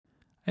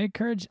I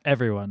encourage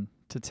everyone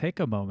to take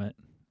a moment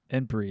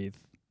and breathe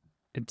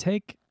and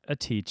take a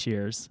tea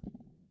cheers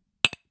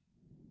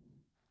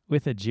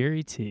with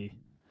Ajiri tea.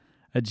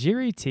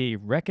 Ajiri tea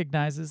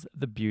recognizes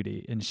the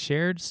beauty in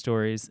shared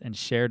stories and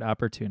shared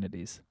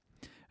opportunities.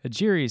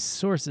 Ajiri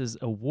sources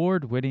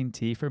award-winning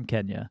tea from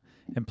Kenya,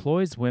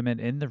 employs women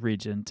in the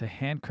region to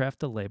handcraft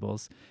the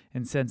labels,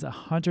 and sends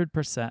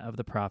 100% of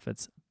the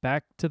profits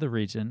back to the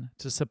region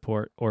to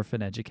support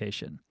orphan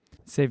education.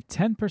 Save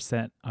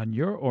 10% on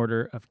your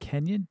order of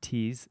Kenyan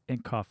teas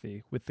and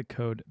coffee with the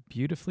code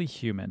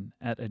BeautifullyHuman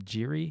at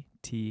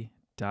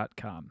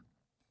ajiritea.com.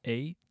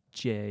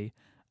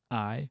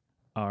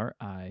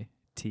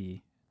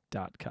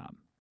 AJIRIT.com.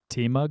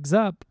 Tea mugs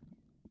up.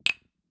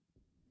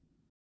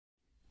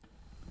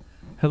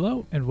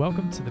 Hello and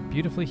welcome to the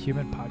Beautifully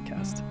Human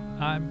podcast.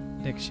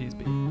 I'm Nick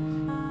Sheesby.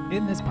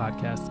 In this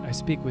podcast, I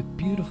speak with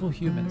beautiful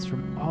humans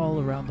from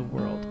all around the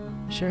world,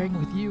 sharing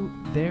with you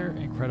their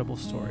incredible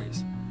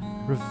stories,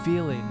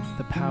 revealing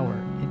the power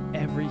in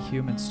every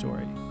human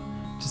story,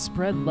 to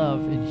spread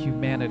love and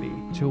humanity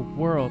to a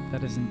world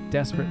that is in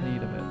desperate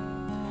need of it,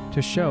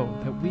 to show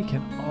that we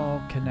can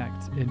all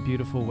connect in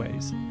beautiful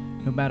ways,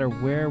 no matter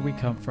where we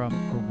come from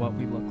or what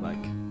we look like.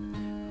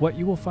 What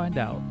you will find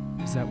out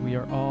is that we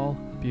are all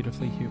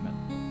beautifully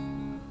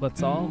human.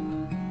 Let's all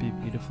be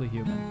beautifully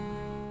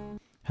human.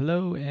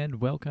 Hello and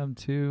welcome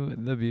to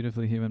the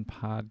Beautifully Human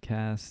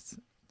podcast.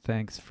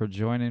 Thanks for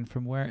joining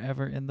from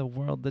wherever in the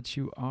world that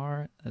you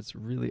are. It's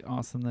really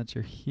awesome that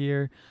you're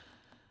here.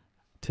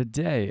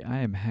 Today, I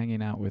am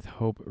hanging out with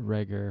Hope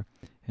Reger,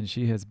 and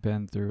she has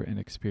been through an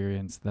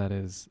experience that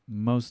is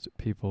most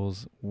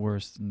people's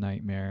worst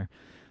nightmare.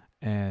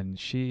 And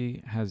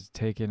she has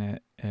taken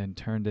it and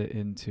turned it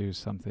into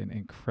something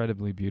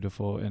incredibly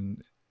beautiful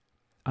and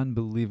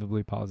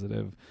unbelievably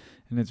positive.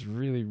 And it's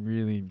really,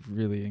 really,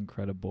 really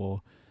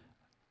incredible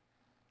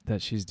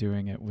that she's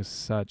doing it with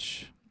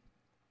such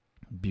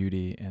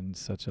beauty and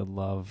such a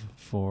love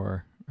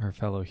for her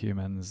fellow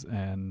humans.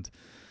 And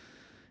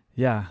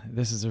yeah,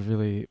 this is a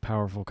really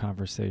powerful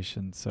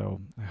conversation.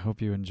 So I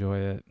hope you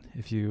enjoy it.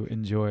 If you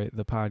enjoy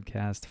the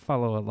podcast,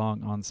 follow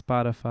along on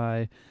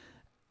Spotify.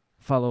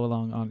 Follow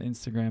along on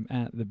Instagram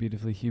at the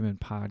Beautifully Human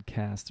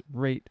Podcast.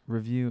 Rate,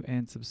 review,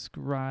 and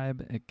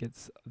subscribe. It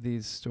gets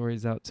these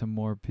stories out to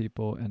more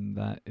people, and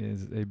that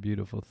is a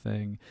beautiful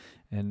thing.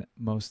 And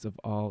most of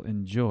all,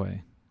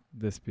 enjoy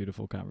this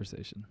beautiful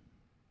conversation.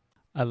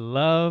 I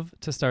love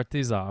to start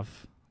these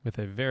off with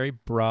a very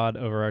broad,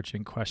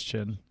 overarching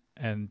question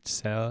and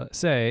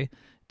say,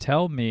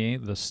 tell me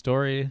the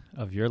story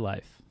of your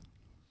life.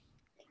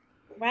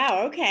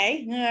 Wow.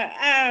 Okay.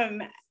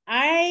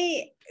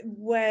 I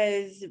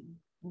was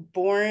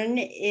born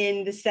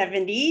in the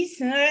 70s.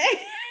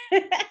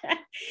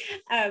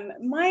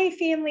 My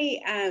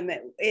family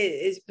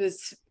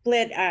was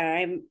split.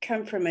 I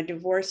come from a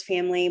divorced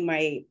family.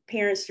 My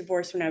parents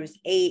divorced when I was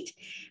 8.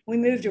 We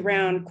moved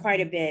around quite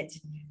a bit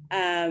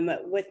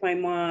with my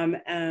mom.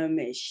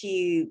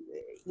 She,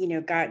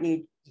 got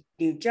new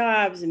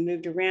jobs and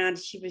moved around.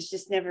 She was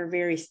just never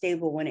very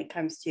stable when it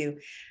comes to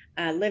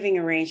living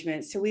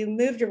arrangements. So we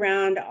moved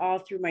around all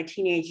through my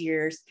teenage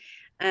years.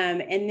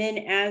 And then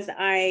as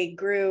I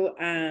grew,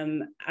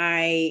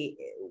 I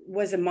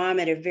was a mom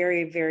at a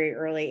very, very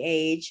early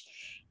age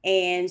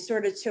and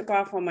sort of took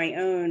off on my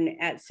own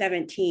at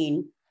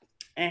 17.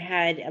 I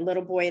had a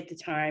little boy at the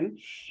time,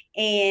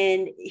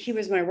 and he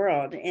was my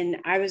world. And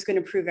I was going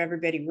to prove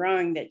everybody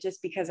wrong that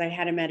just because I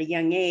had him at a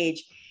young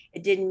age,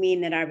 it didn't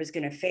mean that I was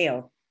going to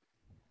fail.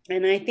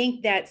 And I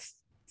think that's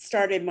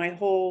started my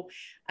whole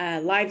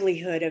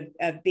livelihood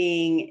of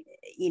being,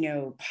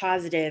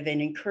 positive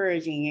and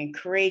encouraging and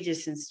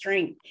courageous and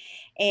strength.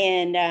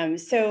 And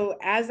so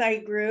as I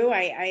grew,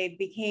 I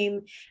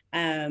became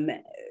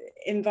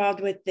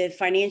involved with the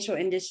financial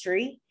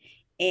industry.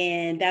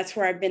 And that's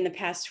where I've been the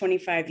past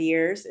 25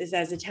 years, is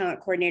as a talent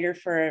coordinator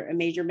for a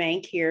major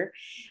bank here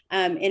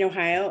in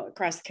Ohio,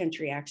 across the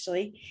country,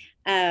 actually.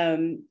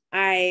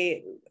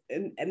 I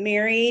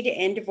married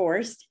and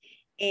divorced.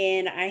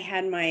 And I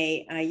had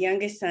my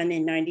youngest son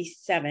in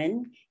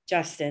 97,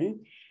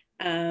 Justin.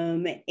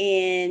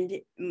 And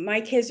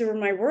my kids were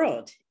my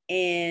world.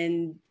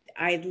 And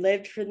I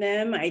lived for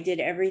them. I did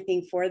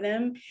everything for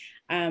them.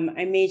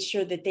 I made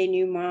sure that they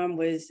knew mom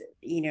was,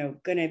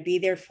 going to be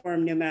there for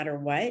them no matter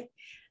what.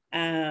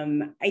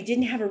 I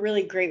didn't have a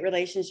really great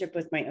relationship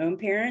with my own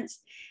parents.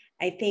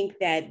 I think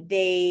that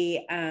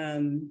they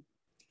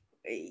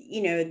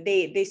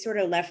sort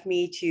of left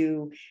me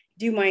to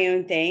do my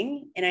own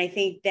thing. And I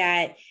think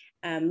that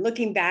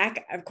looking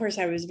back, of course,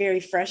 I was very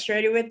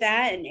frustrated with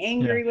that and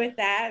angry with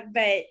that.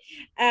 But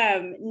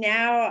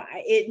now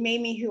it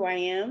made me who I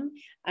am.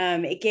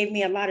 It gave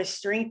me a lot of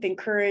strength and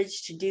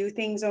courage to do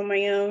things on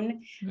my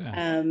own.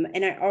 Yeah.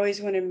 And I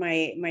always wanted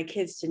my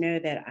kids to know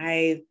that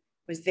I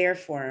was there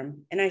for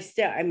them. And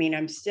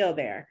I'm still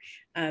there,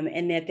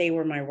 and that they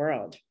were my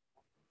world.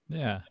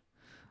 Yeah,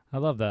 I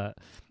love that.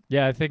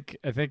 Yeah, I think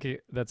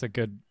that's a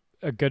good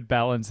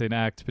balancing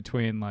act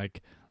between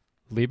like,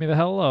 leave me the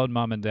hell alone,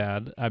 mom and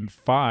dad, I'm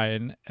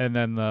fine, and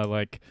then the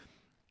like,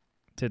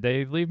 did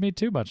they leave me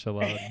too much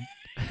alone?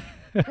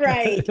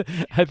 Right.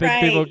 I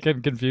think people Right.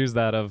 can confuse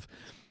that of,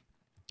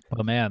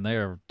 well, man, they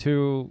are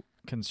too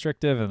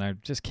constrictive and I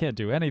just can't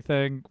do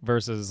anything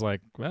versus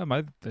like, well,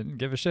 I didn't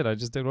give a shit. I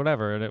just did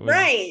whatever. And it was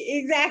Right.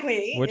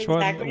 Exactly.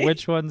 Exactly.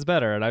 which one's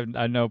better? And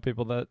I know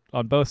people that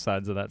on both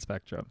sides of that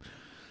spectrum.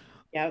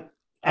 Yep.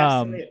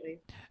 Um, Absolutely.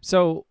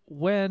 so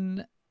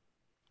when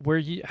were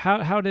you,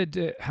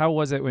 how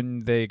was it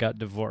when they got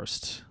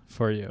divorced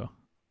for you?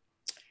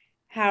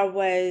 How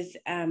was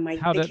my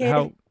How the did, kid?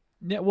 how,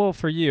 yeah, well,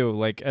 for you,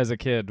 like as a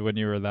kid when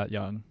you were that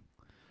young.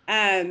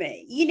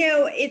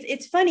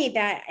 It's funny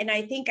that, and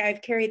I think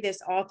I've carried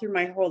this all through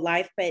my whole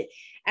life, but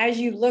as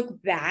you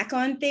look back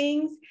on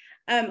things,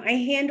 I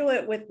handle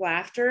it with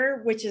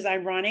laughter, which is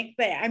ironic,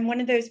 but I'm one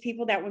of those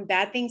people that when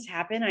bad things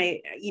happen,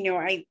 I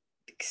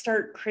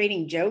start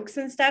creating jokes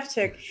and stuff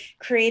to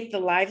create the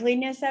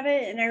liveliness of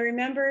it. And I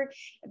remember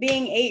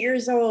being 8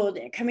 years old,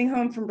 coming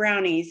home from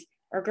brownies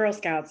or Girl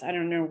Scouts. I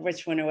don't know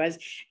which one it was.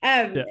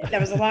 Yeah. That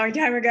was a long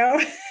time ago,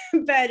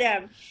 but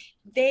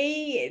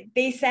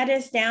they sat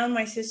us down,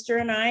 my sister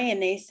and I,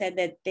 and they said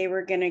that they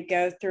were going to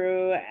go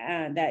through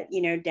that,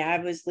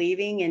 dad was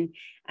leaving,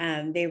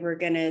 and they were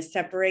going to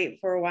separate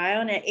for a while.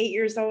 And at 8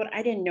 years old,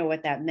 I didn't know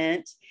what that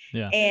meant.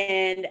 Yeah.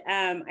 And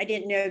I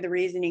didn't know the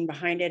reasoning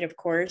behind it, of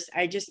course.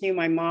 I just knew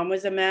my mom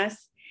was a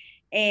mess.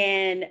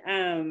 And,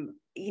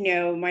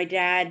 my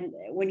dad,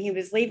 when he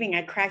was leaving,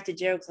 I cracked a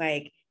joke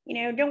like,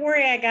 don't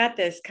worry, I got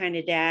this, kind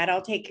of dad.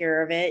 I'll take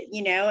care of it,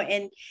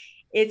 and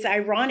it's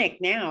ironic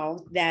now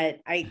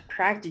that I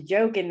cracked a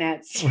joke in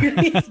that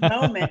serious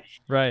moment,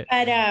 Right.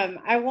 but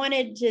I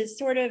wanted to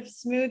sort of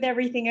smooth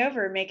everything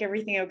over, make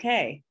everything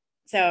okay.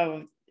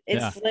 So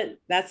Yeah.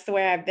 that's the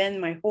way I've been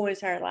my whole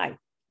entire life.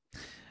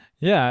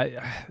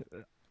 Yeah.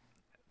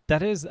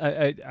 That is,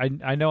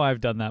 I know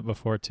I've done that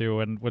before too.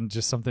 When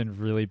just something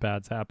really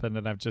bad's happened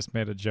and I've just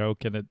made a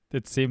joke and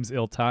it seems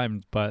ill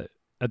timed, but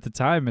at the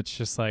time it's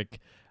just like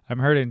I'm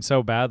hurting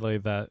so badly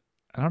that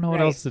I don't know what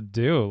Right. else to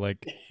do.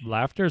 Like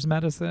laughter's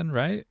medicine,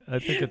 right? I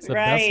think it's the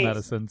best Right.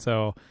 medicine.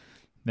 So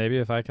maybe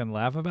if I can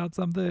laugh about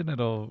something,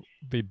 it'll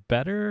be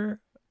better.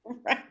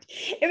 Right.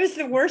 It was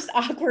the worst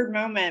awkward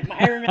moment.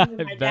 I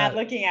remember I my dad bet.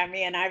 looking at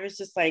me and I was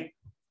just like,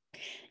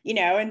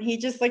 and he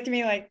just looked at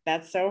me like,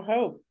 that's so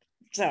hope.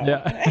 So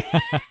Yeah.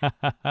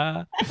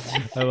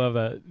 I love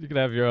that. You can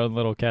have your own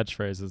little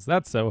catchphrases.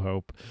 That's so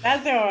hope.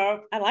 that's so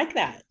hope. I like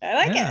that. I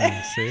like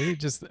Yeah, see?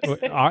 Just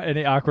it.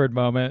 any awkward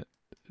moment,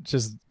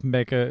 just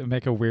make a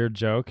weird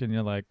joke and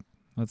you're like,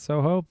 that's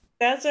so hope.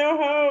 That's so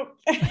hope.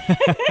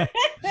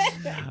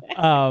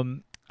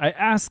 I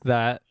ask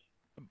that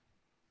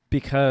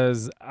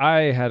because I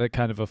had a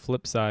kind of a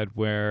flip side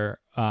where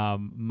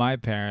my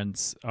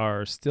parents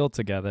are still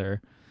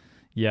together,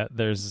 yet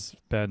there's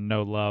been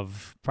no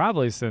love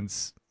probably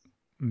since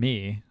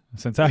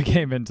I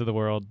came into the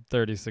world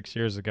 36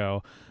 years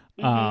ago.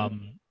 Hmm.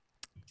 Um,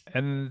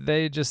 and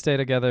they just stay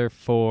together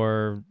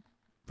for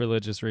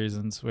religious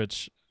reasons,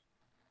 which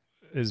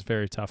is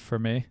very tough for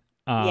me.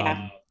 Yeah.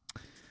 Um,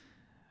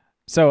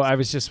 so I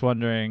was just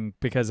wondering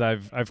because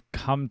I've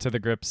come to the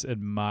grips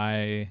in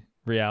my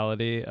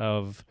reality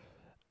of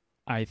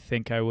I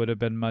think I would have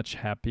been much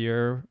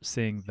happier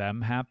seeing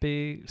them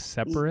happy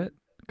separate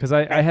because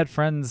I Right. had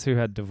friends who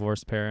had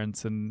divorced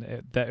parents and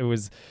it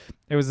was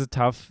a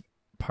tough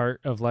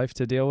part of life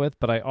to deal with,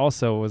 but I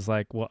also was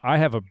like, well, I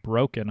have a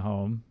broken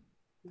home.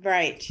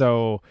 Right.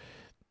 So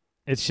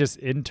it's just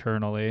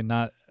internally,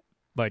 not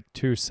like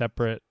two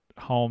separate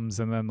homes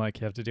and then like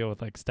you have to deal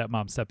with like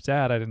stepmom,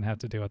 stepdad. I didn't have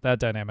to deal with that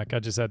dynamic. I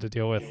just had to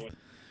deal with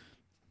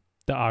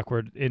the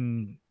awkward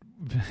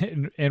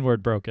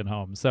inward broken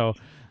home. So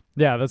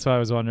yeah, that's why I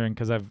was wondering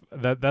because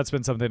that's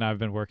been something I've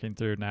been working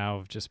through now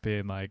of just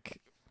being like,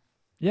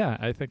 yeah,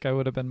 I think I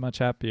would have been much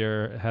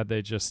happier had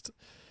they just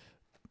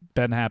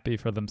been happy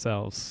for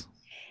themselves.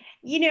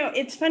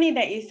 It's funny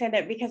that you said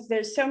that because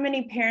there's so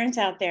many parents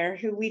out there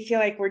who we feel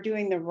like we're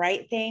doing the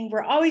right thing.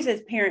 We're always,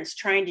 as parents,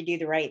 trying to do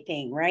the right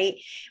thing, right?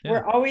 Yeah.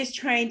 We're always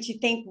trying to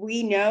think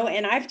we know.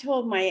 And I've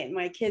told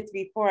my kids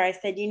before, I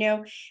said,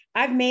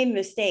 I've made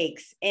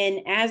mistakes.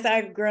 And as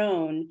I've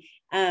grown,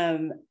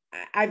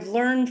 I've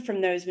learned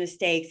from those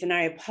mistakes and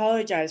I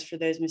apologize for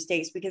those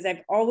mistakes because I've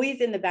always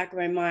in the back of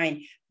my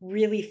mind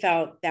really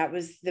felt that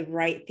was the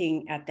right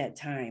thing at that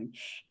time,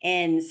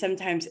 and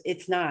sometimes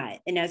it's not.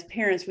 And as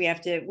parents we have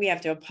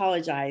to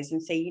apologize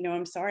and say,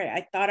 I'm sorry,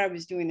 I thought I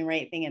was doing the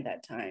right thing at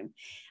that time,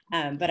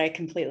 but I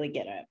completely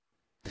get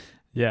it.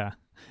 Yeah.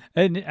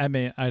 And I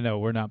mean, I know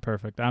we're not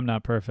perfect. I'm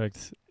not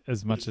perfect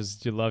as much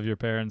as you love your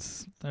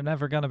parents. They're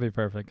never going to be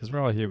perfect because we're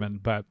all human,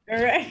 but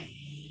All right.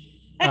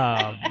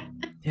 um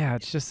yeah,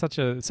 it's just such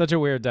a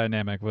weird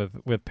dynamic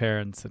with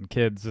parents and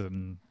kids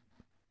and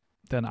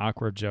then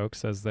awkward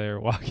jokes as they're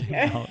walking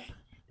out.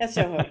 That's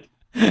so hope.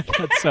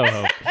 That's so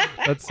hope.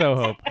 That's so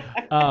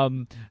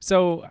hope.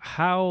 So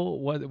how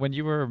when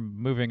you were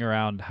moving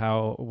around,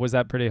 how was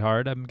that pretty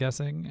hard, I'm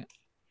guessing?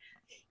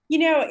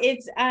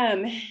 It's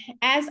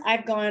as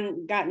I've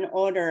gotten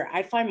older,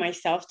 I find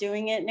myself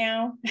doing it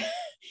now.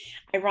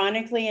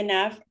 Ironically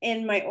enough,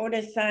 and my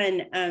oldest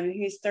son,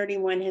 who's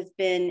 31, has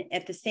been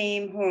at the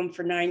same home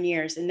for 9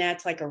 years, and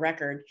that's like a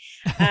record.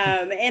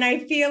 And I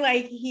feel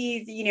like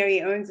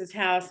he owns his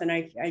house, and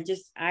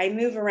I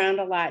move around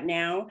a lot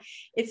now.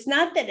 It's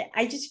not that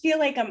I just feel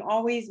like I'm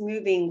always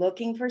moving,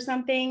 looking for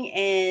something,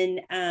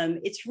 and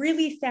it's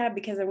really sad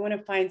because I want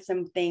to find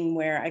something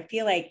where I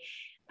feel like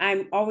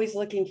I'm always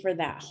looking for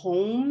that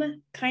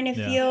home kind of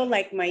Yeah. feel,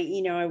 like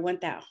I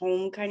want that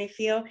home kind of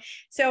feel.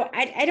 So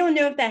I don't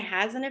know if that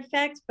has an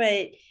effect,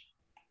 but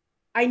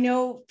I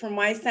know for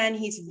my son,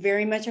 he's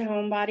very much a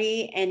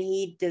homebody and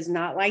he does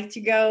not like to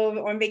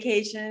go on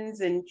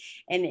vacations. And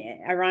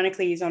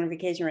ironically, he's on a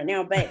vacation right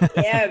now, but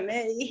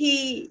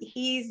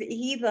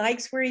he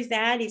likes where he's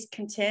at. He's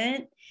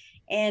content.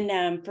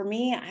 And for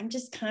me, I'm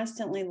just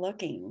constantly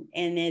looking,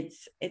 and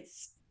it's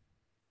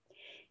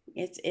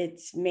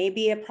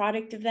maybe a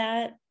product of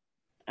that,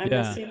 I'm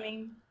Yeah.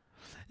 assuming.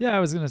 Yeah, I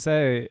was gonna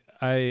say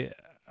I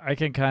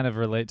can kind of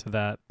relate to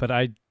that, but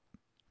I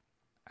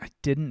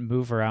didn't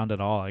move around at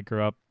all. I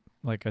grew up,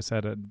 like I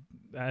said,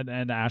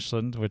 in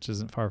Ashland, which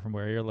isn't far from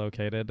where you're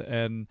located,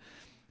 and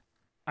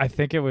I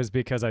think it was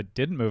because I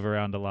didn't move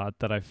around a lot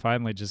that I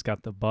finally just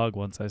got the bug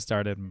once I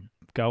started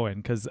going.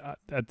 Because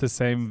at the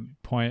same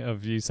point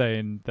of you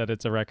saying that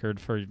it's a record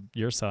for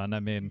your son, I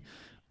mean,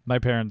 my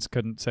parents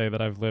couldn't say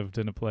that I've lived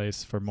in a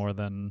place for more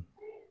than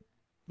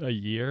a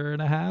year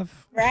and a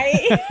half.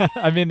 Right.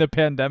 I mean, the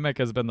pandemic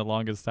has been the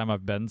longest time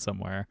I've been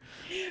somewhere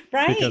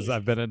because Right.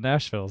 I've been in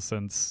Nashville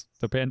since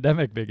the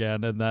pandemic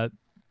began, and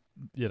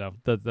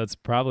that's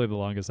probably the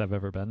longest I've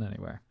ever been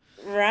anywhere.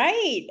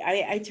 Right.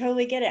 I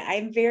totally get it.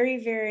 I'm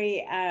very,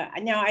 very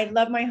now I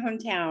love my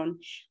hometown.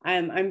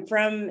 I'm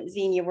from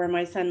Xenia where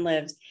my son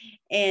lives.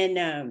 And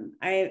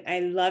I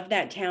love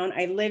that town.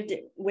 I lived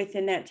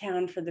within that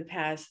town for the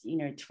past,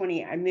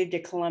 20. I moved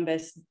to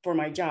Columbus for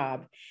my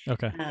job.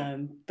 Okay.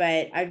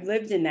 But I've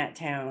lived in that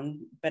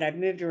town, but I've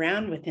moved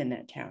around within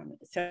that town.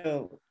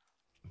 So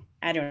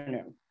I don't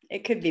know.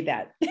 It could be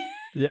that.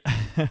 Yeah.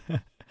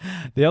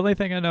 The only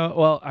thing I know,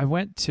 well, I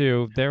went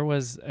to there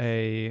was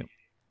a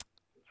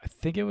I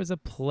think it was a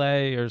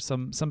play or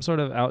some sort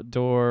of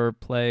outdoor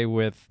play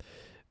with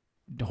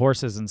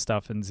horses and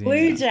stuff in Blue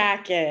Xenia.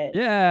 jacket.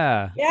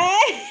 Yeah. Yeah.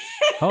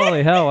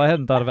 Holy hell, I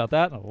hadn't thought about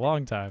that in a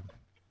long time.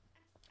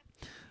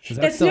 Is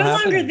that That's still no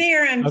longer happening?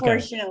 there, Okay.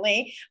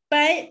 unfortunately,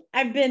 but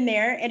I've been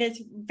there and it's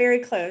very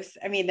close.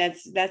 I mean,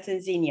 that's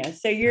in Xenia.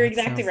 So you're That's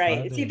exactly so right.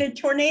 It's funny. either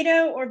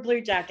tornado or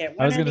blue jacket, I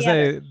one was or going to the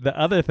other. say the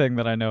other thing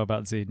that I know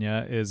about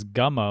Xenia is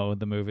Gummo,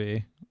 the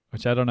movie,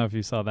 which I don't know if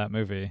you saw that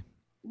movie,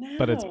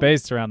 but it's No.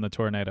 based around the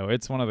tornado.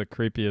 It's one of the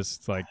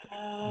creepiest, like,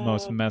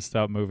 most Oh, messed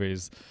up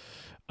movies.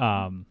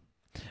 Um,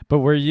 but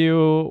were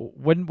you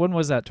when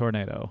was that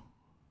tornado?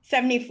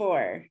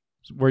 74.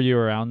 Were you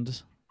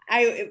around?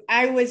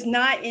 I was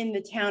not in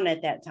the town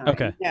at that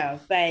Okay, time. No,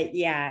 but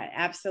yeah,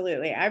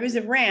 absolutely. I was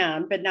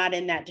around, but not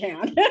in that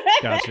town.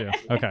 got you.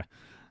 Okay,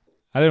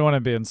 I didn't want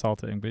to be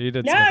insulting, but you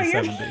did say No, the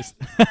you're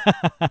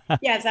 '70s.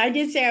 yes, I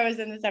did say I was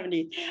in the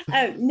 70s.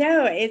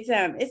 No, it's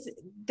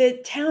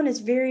the town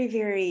is very,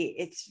 very,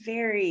 it's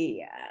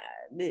very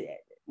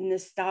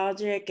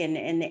nostalgic,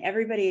 and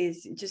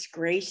everybody's just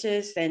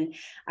gracious, and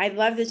I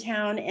love the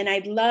town, and I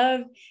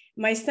love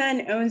my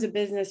son owns a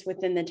business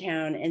within the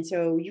town, and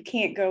so you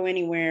can't go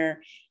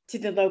anywhere to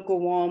the local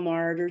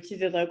Walmart or to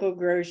the local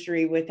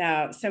grocery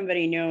without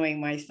somebody knowing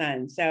my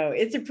son. So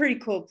it's a pretty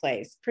cool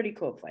place. Pretty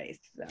cool place.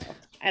 So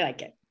I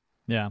like it.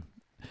 Yeah,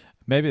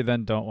 maybe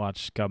then don't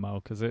watch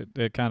Gummo because it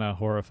kind of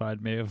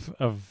horrified me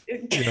of your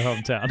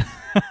hometown.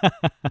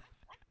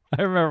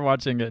 I remember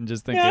watching it and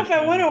just Know thinking, if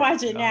I want to oh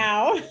watch it god.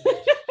 now.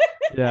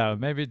 Yeah,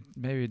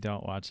 maybe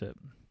don't watch it.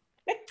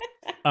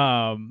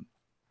 Um,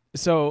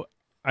 so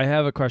I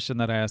have a question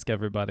that I ask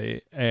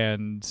everybody,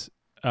 and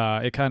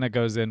it kind of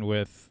goes in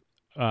with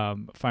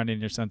finding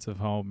your sense of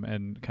home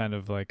and kind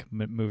of like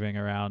moving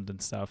around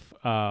and stuff.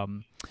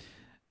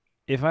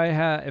 If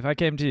I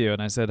came to you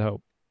and I said,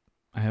 Hope,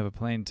 I have a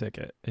plane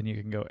ticket and you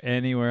can go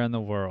anywhere in the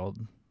world,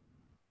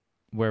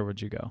 where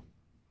would you go?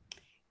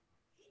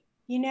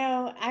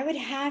 I would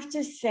have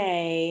to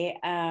say,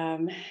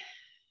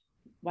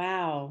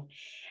 wow.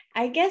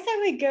 I guess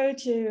I would go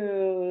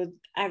to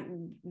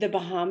the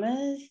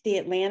Bahamas, the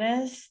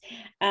Atlantis,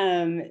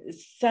 um,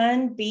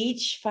 sun,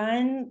 beach,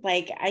 fun.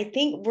 Like I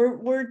think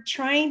we're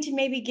trying to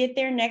maybe get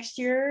there next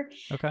year,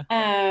 Okay.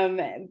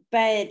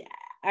 but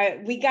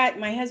we got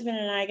my husband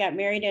and I got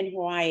married in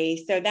Hawaii,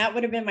 so that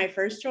would have been my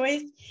first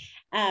choice,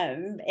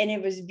 and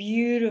it was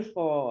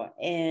beautiful.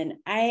 And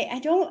I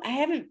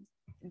haven't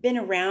been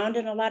around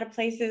in a lot of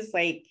places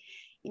like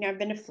I've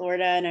been to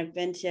Florida and I've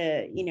been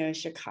to,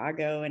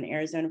 Chicago and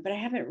Arizona, but I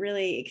haven't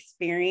really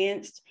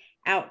experienced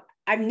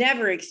I've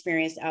never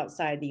experienced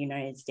outside the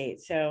United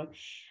States. So,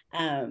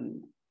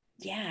 um,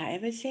 yeah, I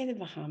would say the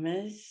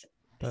Bahamas. It's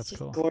That's just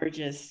cool.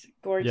 gorgeous,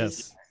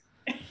 gorgeous.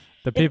 Yes.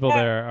 The people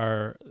there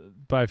are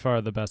by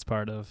far the best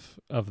part of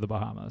the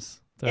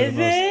Bahamas. They're the Is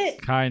most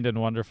it? kind and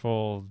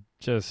wonderful,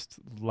 just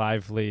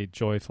lively,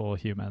 joyful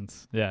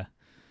humans. Yeah,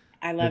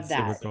 I love it's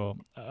super that. cool.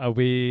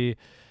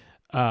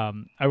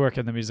 I work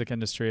in the music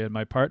industry, and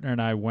my partner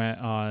and I went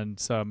on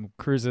some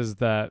cruises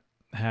that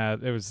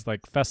had it was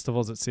like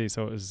festivals at sea.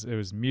 So it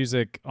was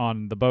music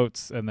on the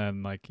boats, and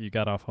then like you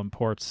got off on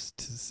ports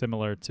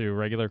similar to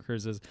regular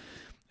cruises.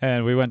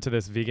 And we went to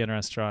this vegan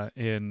restaurant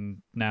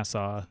in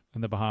Nassau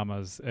in the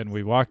Bahamas, and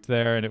we walked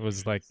there, and it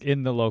was like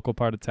in the local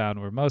part of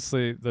town where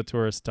mostly the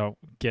tourists don't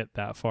get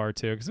that far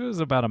to, because it was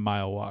about a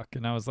mile walk.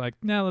 And I was like,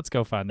 "Nah, let's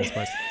go find this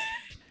place."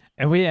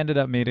 And we ended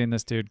up meeting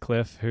this dude,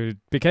 Cliff, who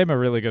became a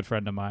really good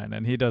friend of mine,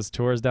 and he does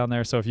tours down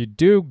there. So if you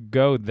do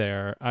go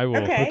there, I will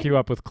hook Okay. you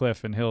up with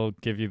Cliff, and he'll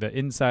give you the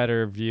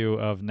insider view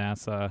of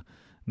NASA.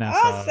 NASA.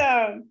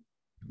 Awesome.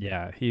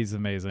 Yeah, he's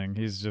amazing.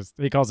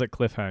 He calls it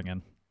cliff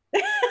hanging,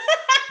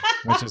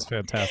 which is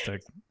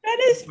fantastic. That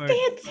It's is like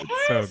it's so good.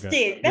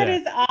 fantastic. That Yeah.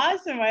 is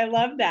awesome. I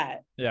love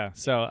that. Yeah.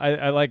 So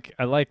I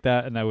like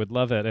that, and I would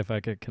love it if I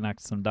could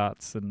connect some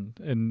dots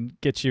and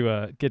get you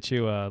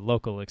a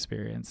local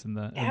experience in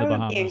the That would be,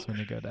 Bahamas when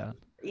you go down.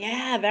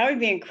 yeah, that would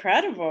be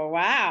incredible.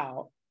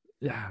 Wow.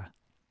 Yeah.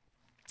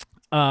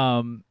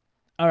 Um,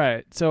 all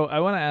right. So I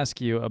want to ask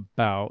you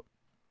about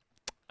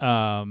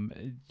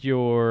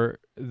your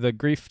the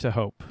grief to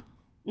hope.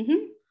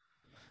 Hmm.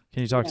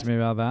 Can you talk to me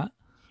about that?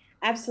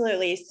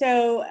 Absolutely.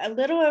 So, a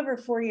little over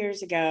 4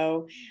 years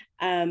ago,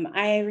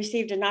 I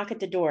received a knock at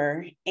the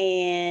door.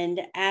 And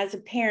as a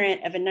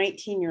parent of a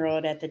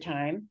 19-year-old at the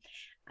time,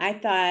 I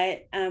thought,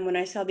 when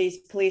I saw these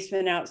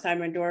policemen outside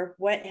my door,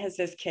 what has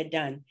this kid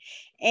done?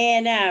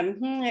 And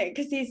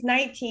because he's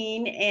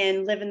 19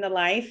 and living the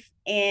life,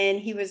 and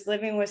he was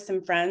living with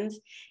some friends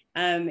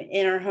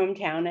in our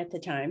hometown at the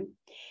time.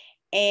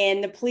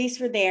 And the police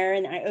were there,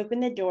 and I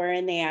opened the door,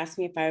 and they asked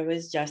me if I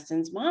was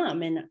Justin's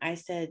mom. And I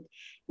said,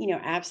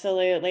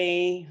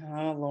 absolutely.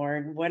 Oh,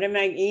 Lord, what am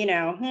I?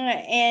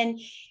 And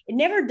it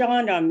never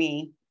dawned on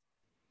me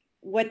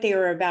what they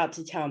were about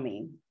to tell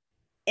me.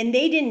 And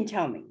they didn't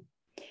tell me.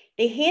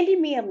 They handed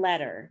me a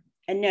letter,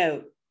 a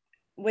note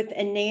with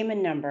a name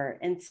and number,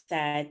 and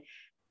said,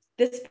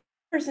 "This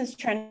person's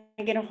trying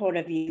to get a hold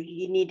of you.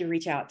 You need to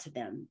reach out to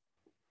them,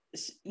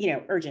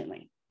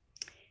 urgently."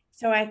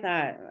 So I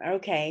thought,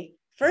 okay.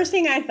 First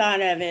thing I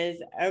thought of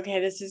is, okay,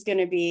 this is going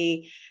to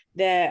be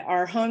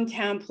our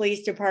hometown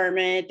police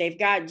department. They've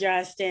got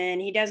Justin.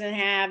 He doesn't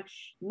have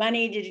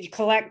money to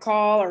collect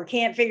call or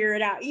can't figure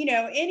it out,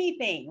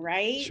 anything,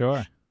 right?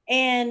 Sure.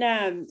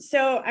 And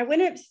so I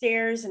went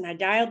upstairs and I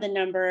dialed the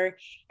number,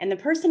 and the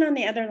person on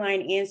the other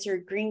line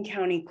answered Greene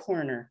County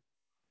Coroner.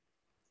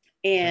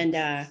 Okay.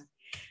 And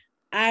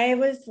I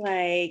was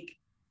like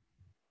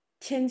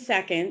 10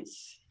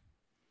 seconds,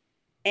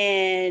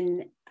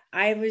 and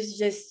I was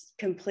just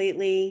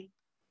completely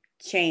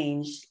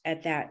changed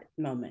at that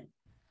moment.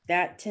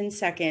 That 10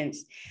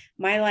 seconds,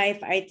 my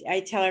life,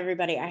 I tell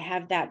everybody I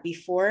have that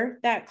before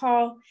that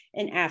call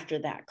and after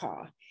that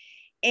call.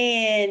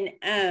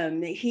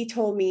 And he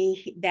told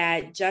me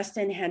that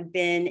Justin had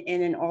been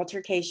in an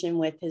altercation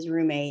with his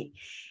roommate,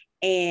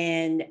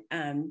 and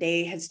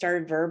they had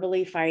started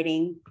verbally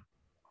fighting,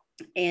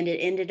 and it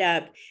ended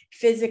up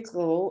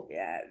physical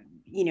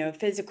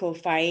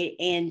fight.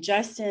 And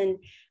Justin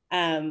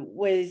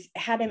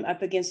had him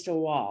up against a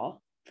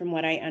wall, from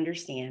what I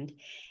understand.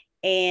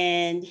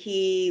 And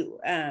the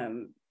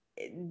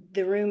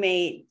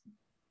roommate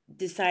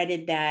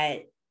decided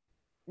that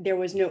there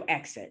was no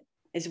exit,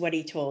 is what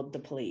he told the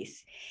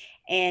police.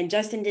 And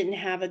Justin didn't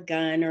have a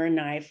gun or a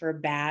knife or a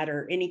bat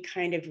or any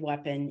kind of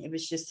weapon. It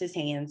was just his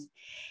hands.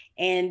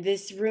 And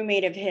this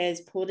roommate of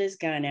his pulled his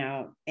gun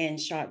out and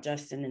shot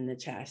Justin in the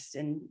chest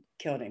and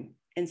killed him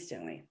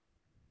instantly.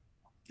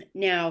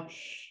 Now,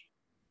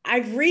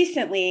 I've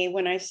recently,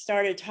 when I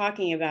started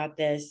talking about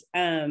this,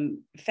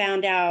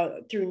 found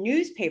out through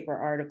newspaper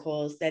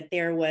articles that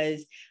there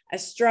was a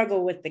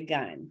struggle with the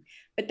gun,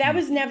 but that Hmm.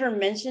 was never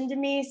mentioned to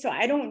me. So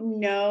I don't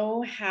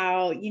know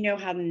how,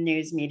 how the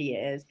news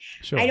media is.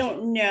 I Sure.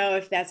 don't know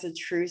if that's a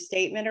true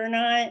statement or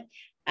not.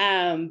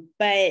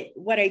 But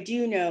what I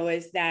do know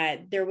is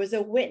that there was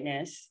a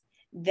witness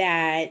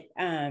that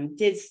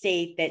did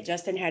state that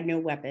Justin had no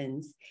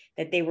weapons,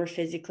 that they were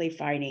physically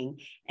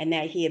fighting, and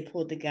that he had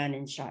pulled the gun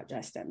and shot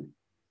Justin.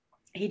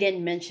 He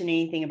didn't mention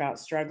anything about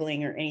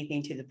struggling or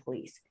anything to the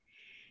police.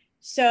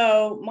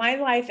 So my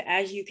life,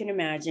 as you can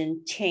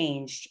imagine,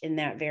 changed in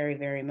that very,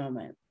 very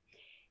moment.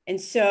 And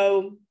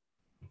so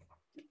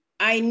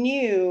I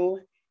knew,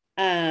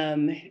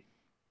 after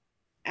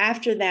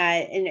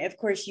that, and of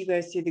course you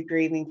go through the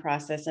grieving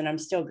process, and I'm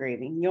still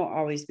grieving. You'll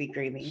always be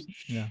grieving.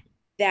 Yeah.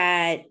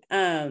 That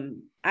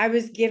I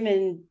was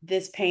given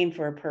this pain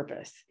for a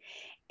purpose.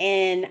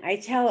 And I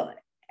tell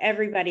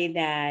everybody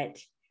that,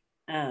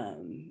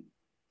 you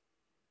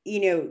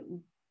know,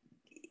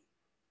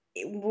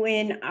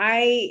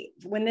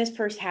 when this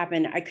first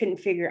happened, I couldn't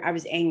figure, I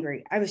was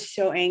angry. I was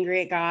so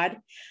angry at God.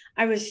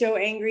 I was so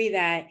angry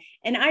that,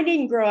 and I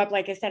didn't grow up,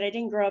 like I said, I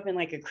didn't grow up in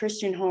like a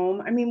Christian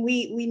home. I mean,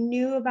 we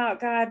knew about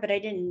God, but I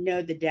didn't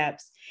know the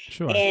depths.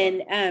 Sure.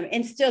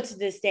 And still to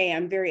this day,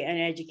 I'm very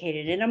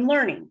uneducated and I'm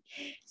learning.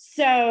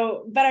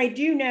 So, but I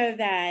do know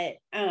that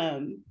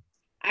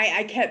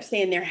I kept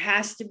saying there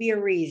has to be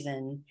a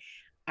reason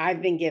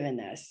I've been given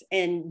this,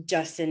 and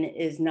Justin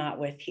is not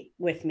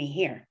with me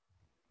here.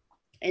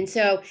 And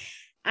so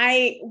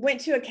I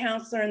went to a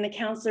counselor, and the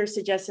counselor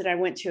suggested I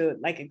went to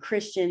like a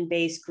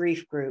Christian-based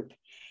grief group.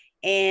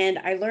 And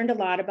I learned a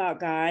lot about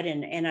God,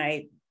 and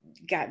I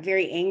got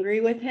very angry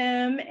with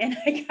him, and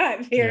I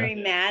got very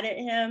mad at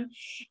him.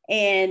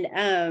 And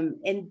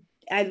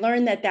I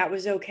learned that that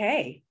was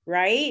okay,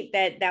 right?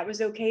 That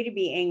was okay to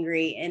be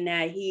angry, and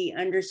that he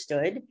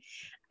understood.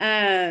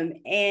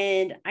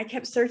 And I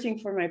kept searching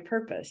for my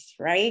purpose,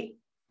 right?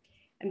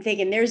 I'm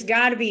thinking there's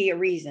got to be a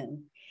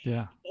reason.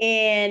 Yeah.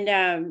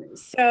 And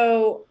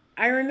so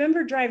I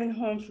remember driving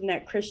home from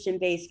that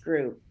Christian-based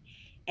group,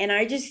 and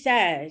I just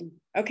said,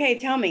 okay,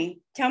 tell me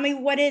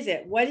what is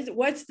it?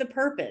 What's the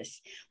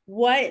purpose?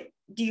 What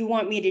do you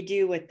want me to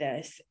do with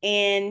this?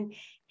 And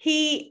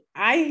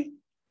I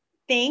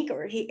think,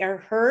 or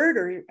heard,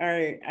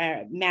 or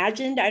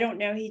imagined, I don't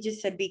know, he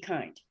just said, be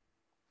kind.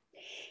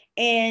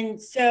 And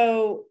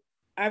so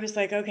I was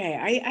like,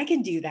 okay, I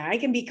can do that. I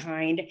can be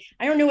kind.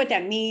 I don't know what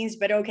that means,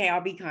 but okay,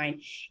 I'll be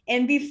kind.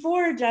 And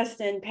before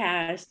Justin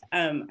passed,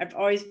 I've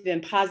always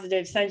been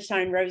positive,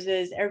 sunshine,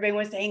 roses. Everybody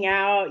wants to hang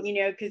out,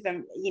 because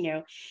I'm,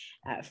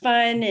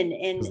 fun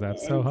and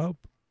That's so hope.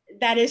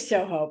 That is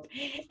so hope.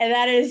 And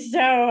that is so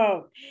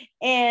hope.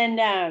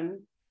 And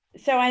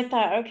so I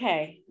thought,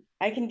 okay,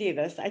 I can do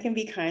this. I can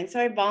be kind. So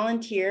I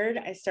volunteered.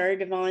 I started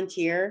to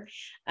volunteer.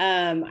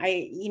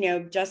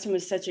 Justin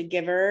was such a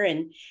giver,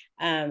 and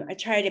I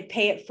tried to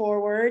pay it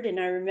forward. And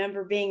I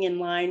remember being in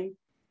line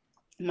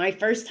my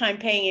first time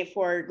paying it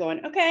forward,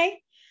 going, okay,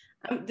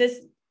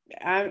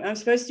 I'm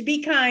supposed to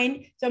be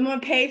kind, so I'm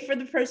going to pay for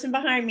the person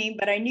behind me.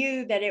 But I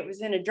knew that it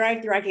was in a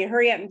drive-through. I could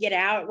hurry up and get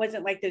out. It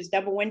wasn't like those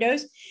double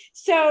windows.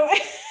 So,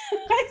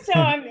 so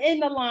I'm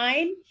in the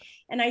line,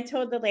 and I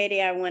told the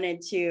lady I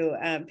wanted to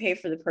pay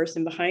for the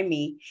person behind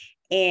me,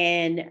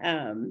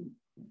 and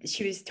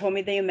she told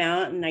me the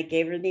amount, and I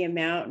gave her the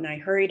amount, and I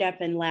hurried up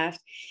and left.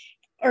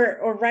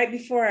 Or right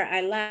before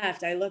I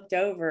left, I looked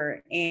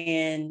over,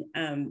 and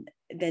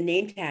the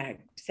name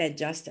tag said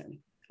Justin,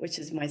 which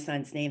is my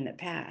son's name that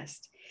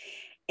passed.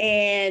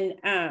 And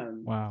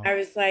Wow. I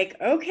was like,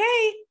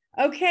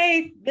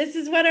 okay, this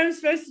is what I'm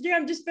supposed to do.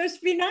 I'm just supposed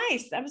to be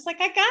nice. I was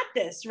like, I got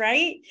this,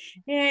 right?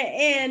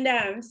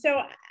 And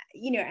so,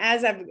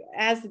 as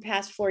the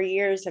past 4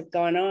 years have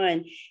gone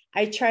on,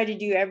 I try to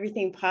do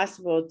everything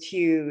possible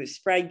to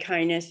spread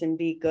kindness and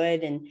be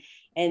good,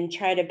 and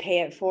try to pay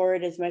it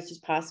forward as much as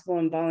possible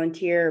and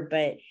volunteer.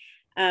 But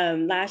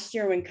last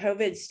year when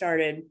COVID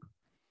started,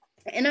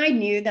 and I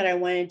knew that I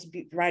wanted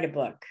to write a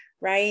book,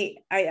 right?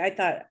 I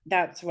thought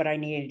that's what I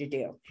needed to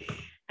do,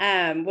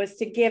 was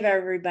to give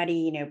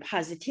everybody,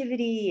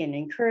 positivity and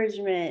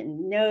encouragement,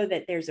 and know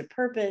that there's a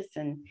purpose.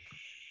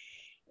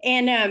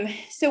 And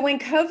so when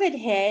COVID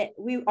hit,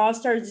 we all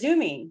started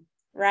Zooming,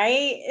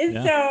 right?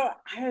 And so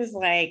I was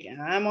like,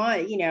 I'm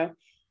on,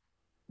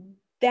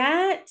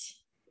 that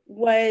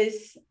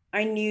was,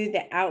 I knew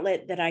the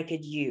outlet that I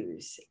could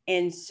use.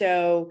 And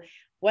so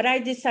what I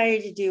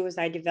decided to do was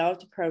I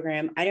developed a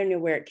program. I don't know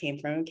where it came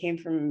from. It came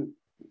from,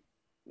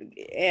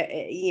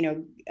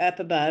 up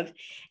above.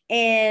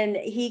 And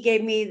he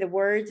gave me the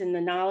words and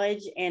the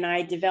knowledge, and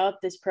I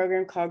developed this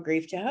program called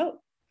Grief to Hope.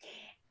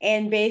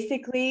 And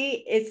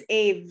basically, it's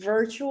a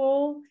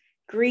virtual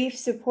grief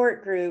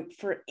support group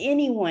for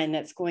anyone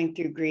that's going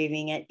through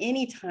grieving at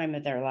any time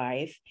of their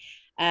life.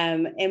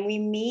 And we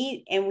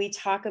meet and we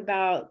talk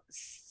about,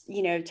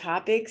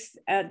 topics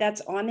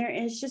that's on there.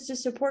 And it's just a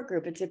support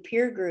group. It's a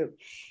peer group.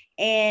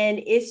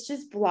 And it's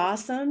just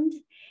blossomed.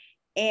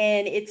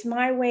 And it's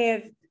my way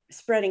of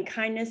spreading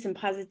kindness and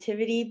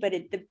positivity. But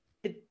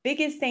the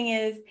biggest thing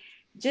is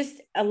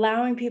just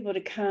allowing people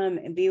to come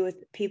and be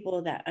with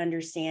people that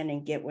understand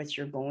and get what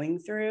you're going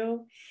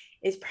through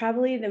is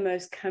probably the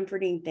most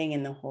comforting thing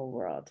in the whole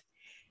world.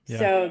 Yeah.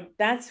 So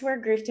that's where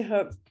Grief to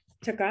Hope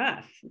took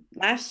off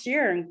last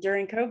year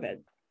during COVID.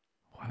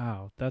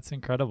 Wow, that's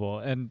incredible.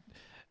 And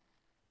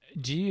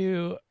do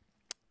you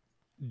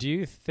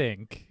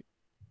think,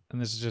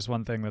 and this is just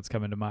one thing that's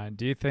coming to mind,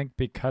 do you think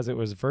because it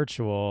was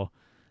virtual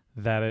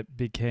that it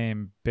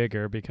became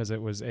bigger because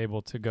it was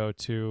able to go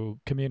to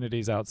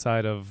communities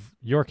outside of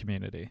your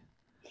community?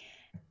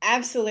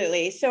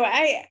 Absolutely. So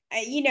I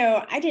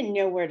didn't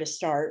know where to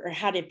start or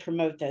how to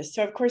promote this.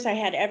 So of course I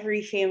had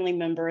every family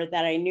member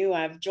that I knew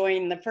of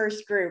join the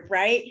first group,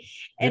 right?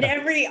 And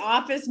every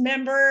office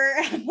member,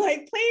 I'm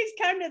like, please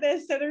come to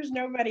this. So there's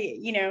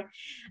nobody,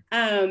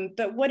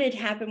 but what had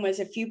happened was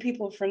a few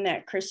people from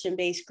that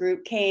Christian-based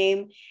group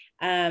came,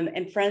 and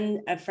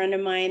a friend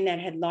of mine that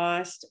had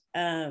lost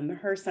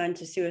her son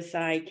to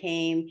suicide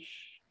came,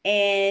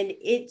 and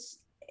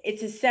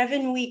it's a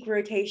 7-week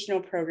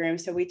rotational program.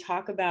 So we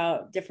talk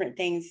about different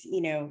things,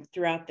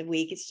 throughout the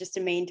week. It's just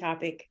a main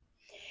topic.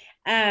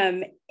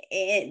 I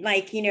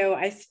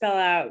spell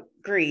out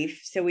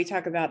grief. So we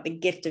talk about the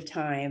gift of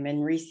time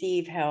and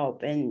receive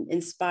help and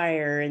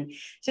inspire. And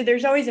so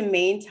there's always a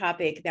main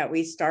topic that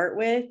we start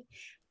with.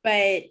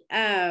 But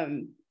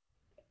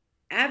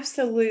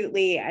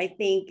absolutely, I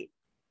think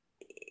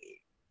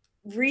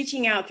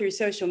reaching out through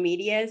social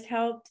media has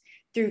helped,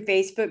 through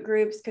Facebook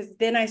groups, because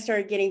then I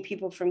started getting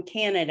people from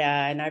Canada,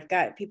 and I've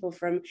got people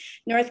from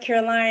North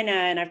Carolina,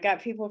 and I've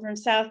got people from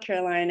South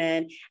Carolina,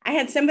 and I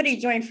had somebody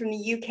join from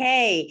the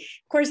UK.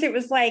 Of course, it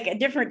was like a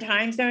different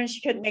time zone;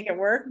 she couldn't make it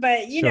work,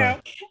 but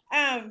Sure.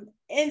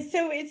 and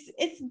so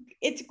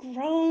it's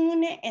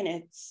grown, and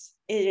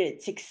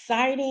it's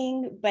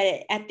exciting.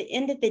 But at the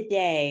end of the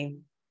day,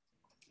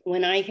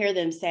 when I hear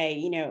them say,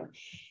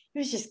 it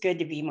was just good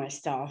to be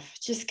myself.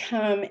 Just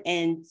come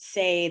and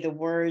say the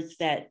words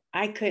that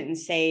I couldn't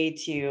say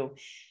to,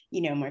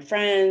 my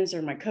friends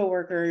or my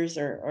coworkers,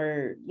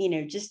 or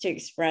just to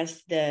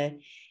express uh,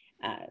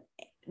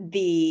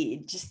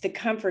 just the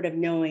comfort of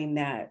knowing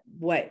that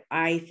what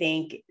I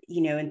think,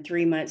 in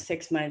 3 months,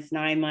 6 months,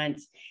 9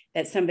 months,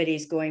 that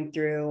somebody's going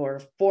through,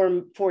 or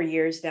 4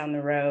 years down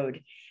the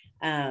road.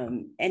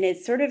 And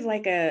it's sort of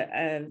like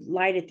a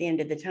light at the end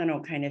of the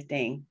tunnel kind of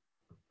thing.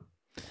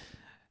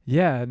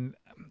 Yeah, and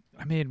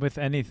I mean, with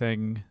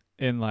anything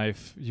in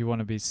life, you want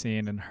to be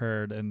seen and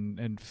heard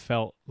and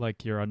felt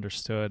like you're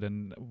understood.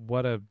 And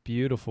what a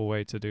beautiful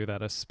way to do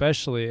that,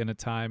 especially in a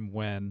time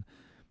when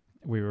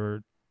we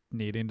were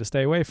needing to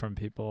stay away from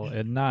people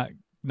and not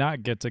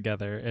get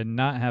together and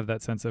not have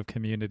that sense of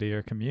community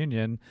or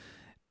communion.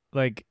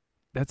 Like,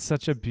 that's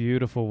such a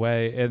beautiful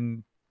way.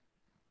 And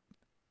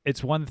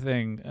it's one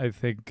thing, I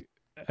think,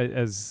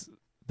 as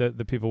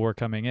the people were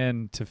coming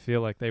in to feel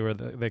like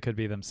they could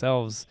be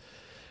themselves.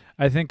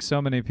 I think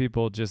so many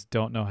people just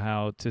don't know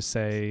how to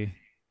say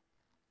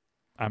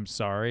I'm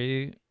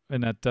sorry,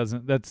 and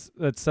that's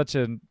such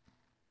a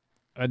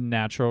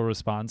natural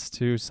response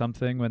to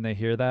something when they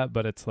hear that,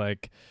 but it's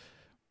like,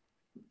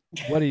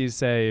 what do you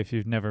say if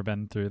you've never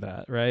been through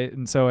that, right?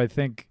 And so I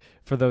think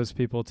for those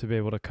people to be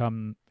able to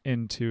come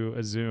into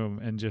a Zoom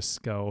and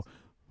just go,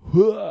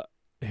 "Huh,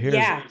 here's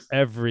Yeah.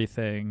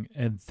 everything,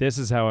 and this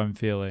is how I'm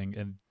feeling,"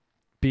 and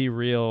be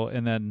real,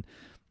 and then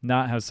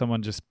not have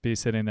someone just be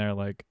sitting there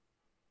like,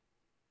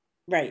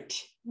 Right.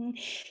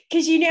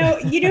 Because you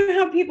know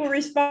how people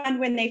respond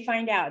when they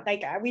find out.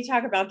 Like we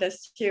talk about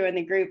this too in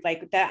the group.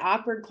 Like that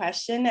awkward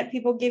question that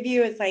people give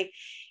you is like,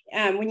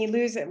 when you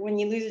lose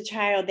a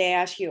child, they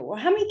ask you, well,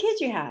 how many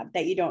kids you have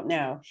that you don't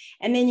know,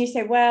 and then you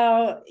say,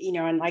 well,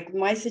 and like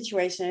my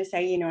situation, I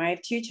say, I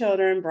have 2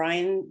 children.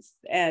 Brian's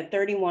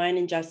 31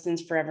 and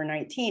Justin's forever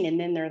 19, and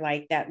then they're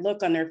like, that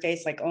look on their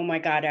face, like, oh my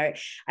God,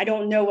 I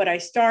don't know what I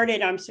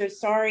started. I'm so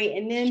sorry.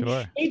 And then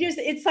sure,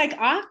 it's like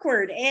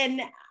awkward.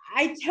 And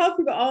I tell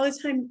people all the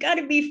time, got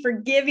to be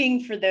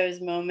forgiving for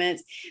those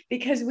moments,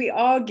 because we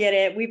all get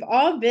it. We've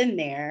all been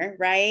there,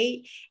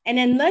 right? And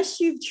unless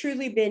you've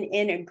truly been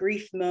in a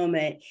grief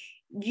moment,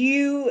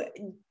 you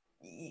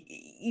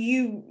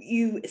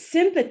you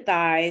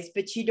sympathize,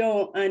 but you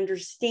don't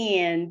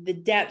understand the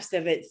depths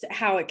of it,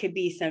 how it could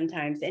be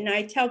sometimes. And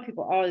I tell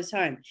people all the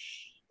time,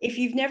 if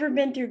you've never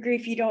been through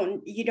grief, you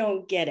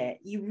don't get it.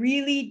 You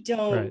really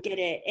don't right, get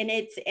it. And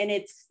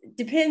it's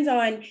depends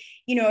on,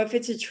 if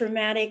it's a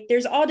traumatic,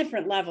 there's all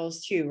different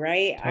levels too,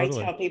 right? I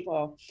totally. tell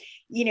people,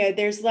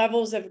 there's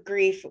levels of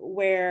grief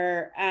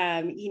where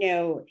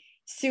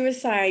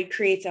suicide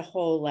creates a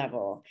whole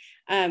level.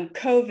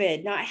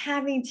 COVID, not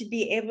having to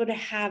be able to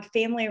have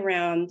family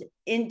around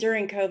in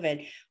during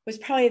COVID was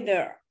probably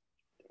the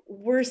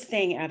worst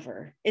thing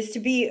ever, is to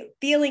be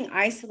feeling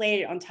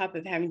isolated on top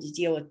of having to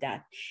deal with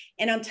death.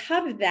 And on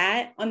top of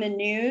that, on the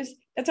news,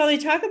 that's all they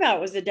talk about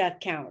was the death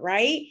count,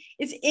 right?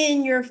 It's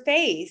in your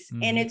face.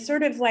 And Mm-hmm. it's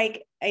sort of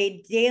like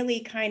a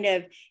daily kind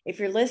of, if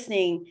you're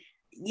listening,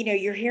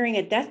 you're hearing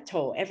a death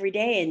toll every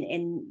day.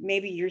 And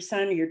maybe your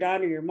son or your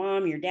daughter, your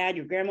mom, your dad,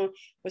 your grandma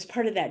was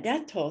part of that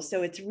death toll.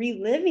 So it's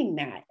reliving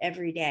that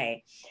every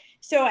day.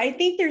 So I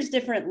think there's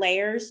different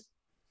layers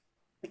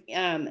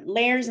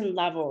and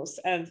levels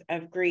of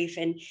grief.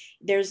 And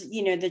there's,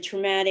 the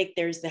traumatic,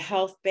 there's the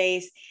health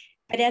base.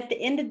 But at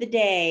the end of the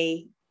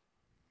day,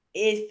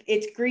 if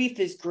it's grief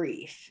is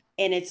grief,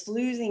 and it's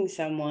losing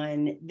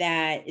someone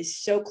that is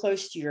so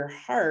close to your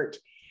heart.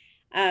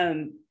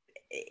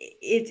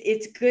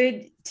 It's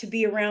good to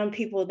be around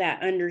people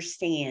that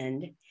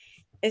understand,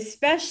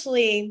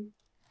 especially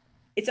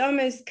it's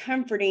almost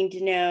comforting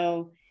to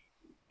know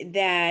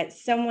that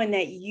someone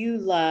that you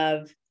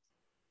love,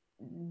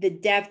 the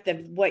depth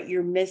of what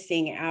you're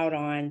missing out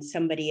on,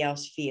 somebody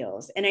else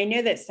feels. And I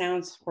know that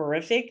sounds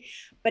horrific,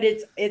 but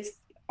it's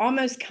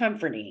almost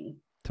comforting.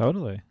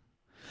 Totally.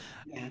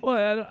 Yeah.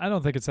 Well, I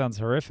don't think it sounds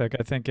horrific.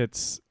 I think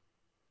it's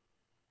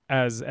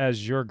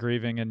as you're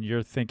grieving and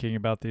you're thinking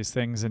about these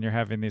things and you're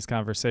having these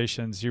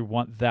conversations, you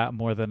want that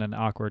more than an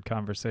awkward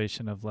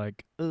conversation of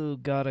like, oh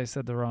God, I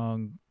said the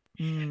wrong.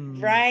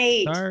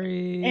 Right.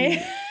 Sorry.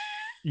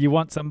 You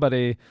want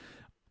somebody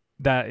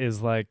that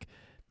is like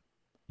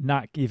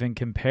not even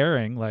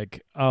comparing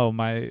like, oh,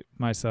 my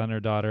son or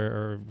daughter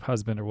or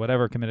husband or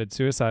whatever committed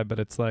suicide, but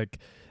it's like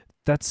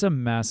that's a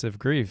massive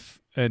grief.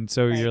 And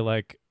so you're Right.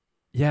 like,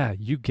 yeah,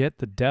 you get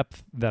the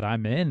depth that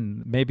I'm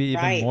in, maybe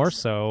even Right. more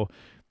so.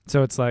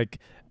 So it's like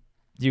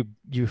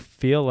you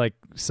feel like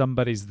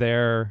somebody's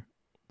there.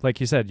 Like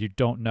you said, you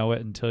don't know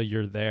it until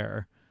you're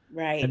there. And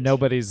Right.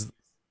 nobody's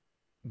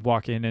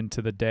walking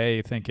into the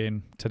day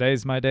thinking,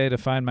 today's my day to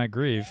find my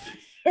grief.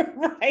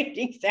 Right. It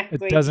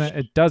Exactly.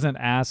 doesn't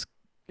ask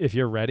if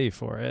you're ready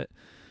for it.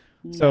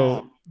 So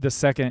No. the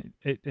second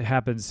it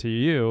happens to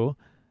you,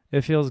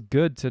 it feels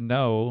good to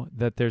know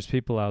that there's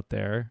people out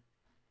there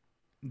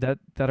that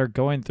are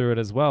going through it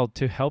as well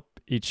to help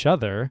each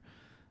other.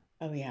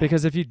 Oh yeah.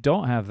 Because if you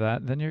don't have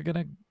that, then you're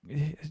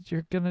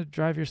gonna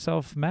drive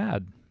yourself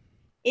mad.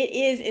 It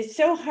is. It's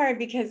so hard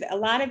because a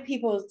lot of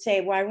people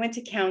say, well, I went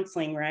to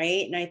counseling,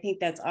 right? And I think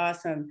that's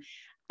awesome.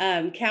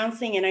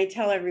 Counseling, and I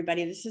tell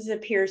everybody this is a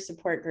peer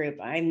support group.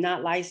 I'm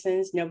not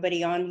licensed.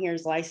 Nobody on here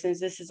is licensed.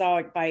 This is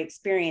all by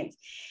experience.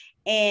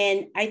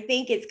 And I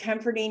think it's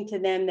comforting to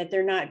them that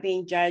they're not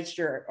being judged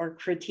or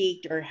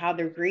critiqued or how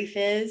their grief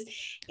is.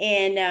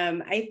 And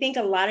I think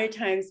a lot of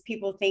times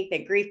people think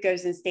that grief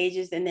goes in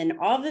stages and then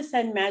all of a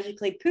sudden,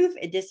 magically, poof,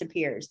 it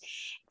disappears.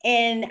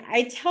 And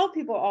I tell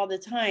people all the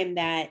time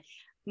that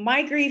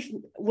my grief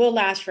will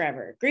last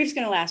forever. Grief's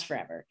going to last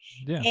forever.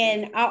 Yeah.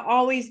 And I'll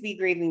always be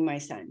grieving my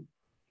son.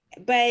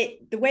 But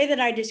the way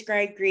that I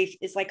describe grief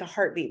is like a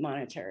heartbeat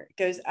monitor. It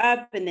goes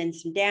up and then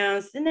some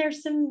downs. Then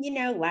there's some,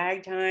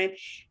 lag time.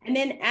 And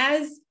then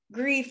as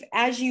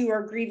you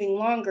are grieving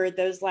longer,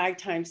 those lag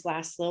times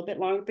last a little bit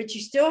longer, but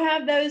you still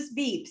have those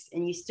beeps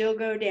and you still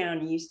go down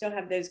and you still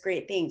have those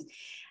great things.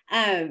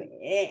 And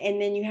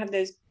then you have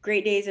those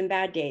great days and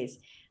bad days.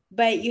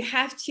 But you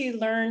have to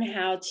learn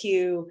how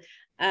to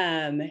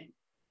um,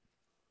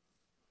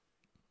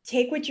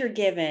 take what you're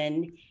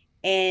given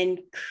and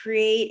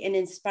create and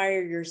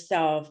inspire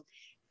yourself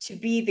to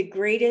be the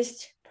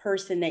greatest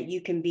person that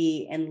you can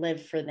be and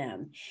live for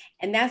them.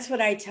 And that's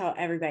what I tell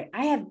everybody.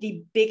 I have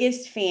the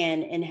biggest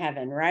fan in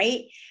heaven,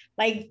 right?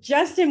 Like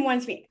Justin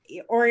wants me,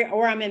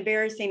 or I'm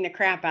embarrassing the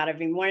crap out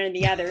of him, one or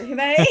the other.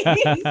 But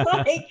he's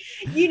like,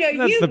 That's the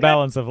you go,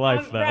 balance of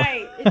life, though.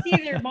 right. It's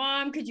either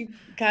mom, could you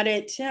cut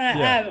it,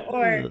 Yeah.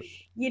 or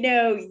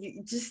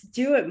you just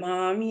do it,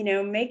 mom,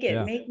 Yeah.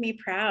 make me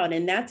proud.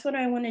 And that's what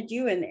I want to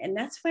do. And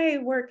that's why I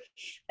work.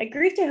 Like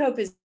Grief to Hope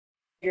is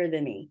bigger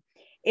than me.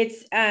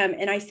 It's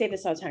and I say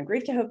this all the time,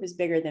 Grief to Hope is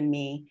bigger than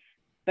me,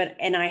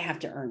 and I have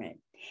to earn it.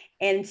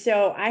 And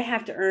so I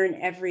have to earn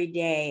every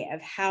day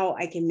of how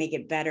I can make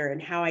it better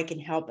and how I can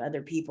help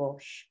other people.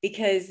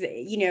 Because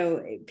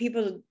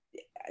people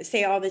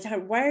say all the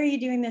time, why are you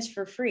doing this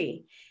for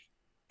free?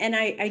 And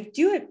I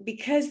do it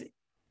because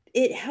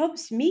it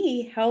helps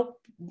me help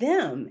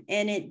them,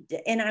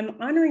 and I'm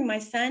honoring my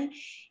son,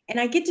 and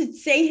I get to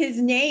say his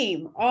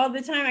name all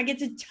the time. I get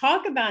to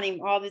talk about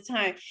him all the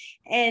time,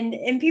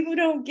 and people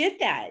don't get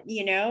that,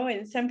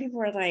 and some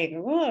people are like,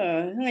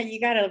 oh, you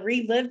got to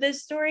relive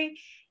this story.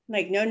 I'm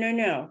like, no, no,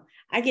 no,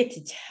 I get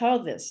to tell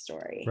this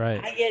story.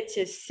 Right. I get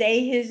to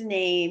say his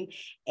name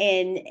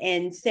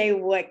and say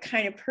what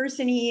kind of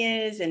person he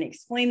is and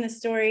explain the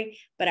story,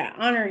 but I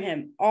honor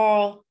him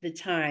all the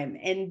time.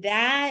 And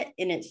that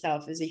in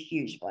itself is a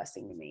huge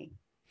blessing to me.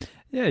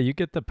 Yeah, you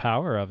get the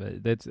power of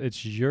it.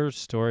 It's your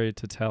story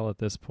to tell at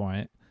this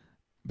point.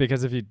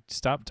 Because if you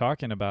stop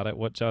talking about it,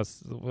 what does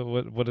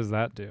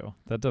that do?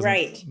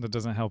 Right. That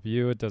doesn't help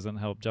you. It doesn't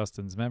help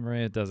Justin's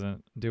memory. It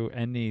doesn't do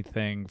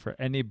anything for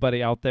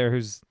anybody out there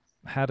who's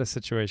had a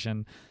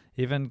situation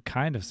even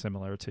kind of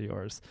similar to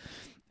yours.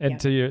 And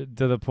Yeah.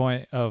 to the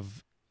point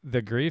of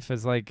the grief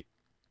is like,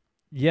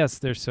 yes,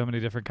 there's so many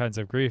different kinds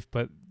of grief,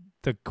 but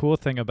the cool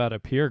thing about a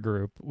peer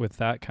group with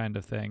that kind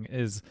of thing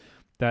is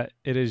that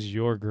it is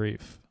your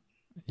grief.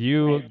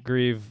 You Right.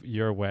 grieve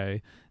your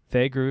way,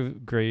 they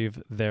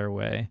grieve their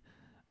way,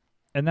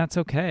 and that's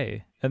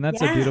okay. And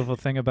that's a Yeah. beautiful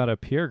thing about a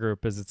peer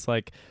group is it's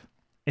like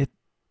it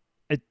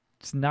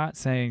it's not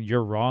saying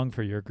you're wrong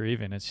for your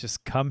grieving. It's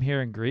just come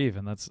here and grieve,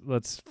 and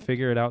let's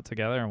figure it out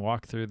together and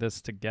walk through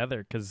this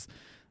together. Because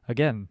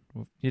again,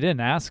 you didn't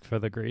ask for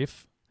the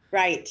grief;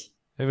 Right.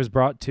 it was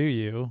brought to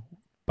you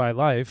by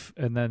life,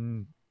 and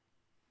then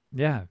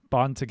yeah,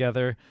 bond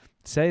together,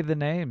 say the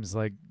names,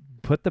 like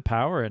put the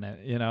power in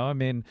it. I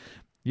mean,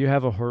 you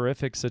have a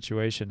horrific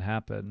situation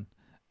happen,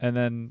 and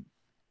then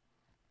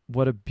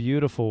what a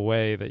beautiful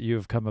way that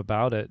you've come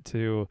about it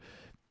to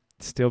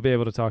still be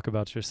able to talk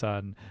about your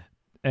son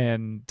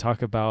and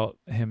talk about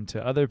him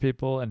to other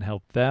people and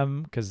help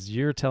them because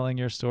you're telling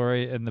your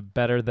story, and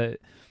the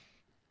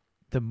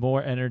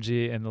more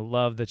energy and the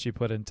love that you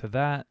put into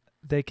that,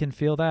 they can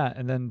feel that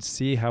and then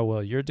see how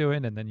well you're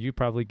doing, and then you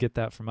probably get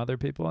that from other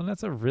people, and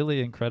that's a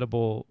really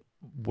incredible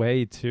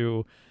way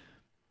to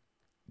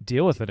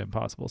deal with an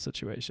impossible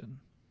situation.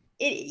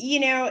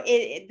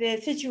 The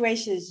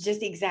situation is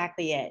just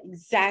exactly it.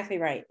 Exactly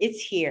right.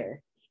 It's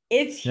here.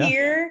 It's Yeah.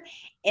 here,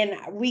 and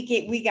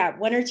we got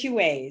one or two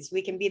ways.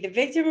 We can be the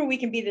victim or we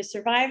can be the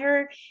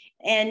survivor,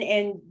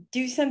 and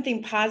do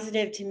something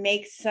positive to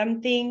make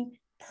something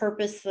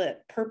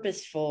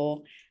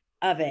purposeful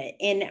of it.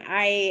 And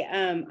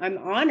I'm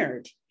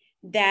honored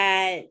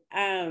that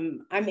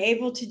I'm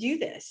able to do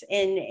this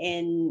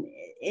and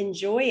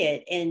enjoy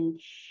it. And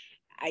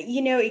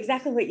you know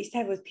exactly what you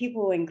said with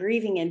people and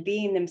grieving and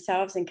being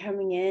themselves and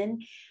coming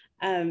in.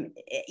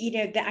 You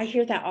know, that I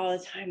hear that all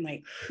the time,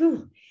 like,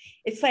 whew,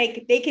 it's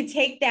like they could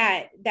take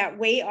that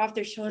weight off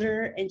their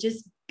shoulder and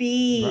just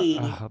be,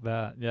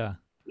 That, yeah.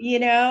 you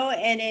know.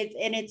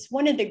 And it's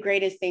one of the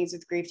greatest things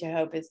with Grief to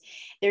Hope is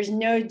there's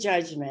no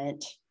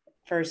judgment,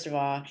 first of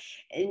all.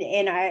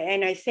 And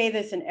I say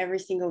this in every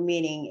single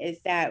meeting,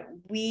 is that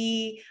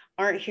we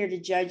aren't here to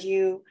judge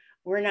you.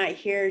 We're not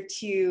here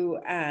to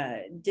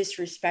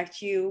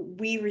disrespect you.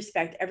 We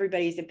respect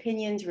everybody's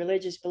opinions,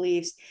 religious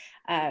beliefs,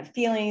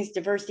 feelings,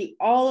 diversity,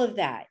 all of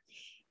that.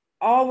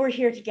 All we're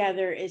here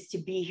together is to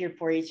be here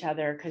for each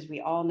other because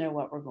we all know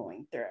what we're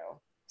going through.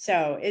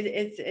 So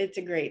it's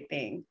a great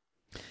thing.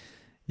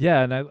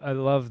 Yeah. And I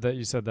love that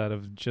you said that,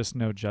 of just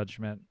no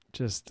judgment.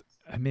 Just,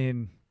 I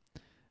mean,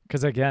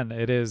 because again,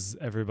 it is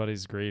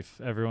everybody's grief.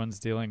 Everyone's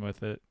dealing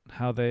with it,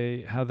 how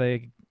they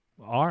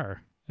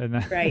are.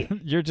 And Right.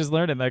 you're just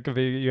learning that could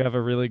be, you have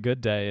a really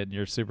good day and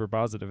you're super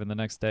positive, and the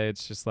next day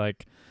it's just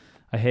like,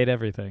 I hate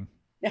everything.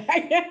 I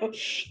know.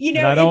 You And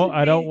know, it's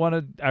I don't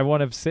want to, I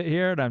want to sit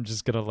here and I'm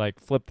just going to like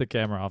flip the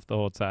camera off the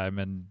whole time.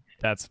 And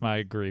that's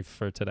my grief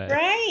for today.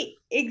 right.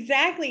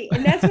 Exactly.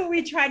 And that's what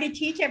we try to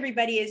teach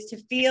everybody, is to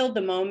feel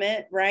the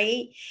moment,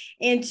 right?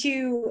 And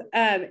to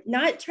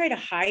not try to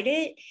hide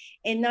it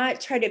and not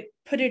try to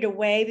put it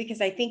away,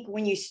 because I think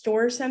when you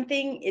store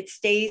something,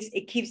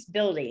 it keeps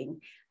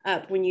building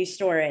up when you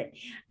store it.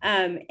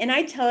 And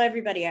I tell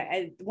everybody,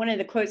 one of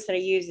the quotes that I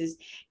use is,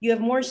 you have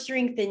more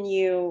strength in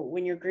you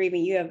when you're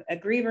grieving. A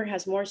griever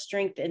has more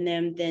strength in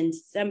them than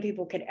some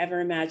people could ever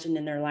imagine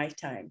in their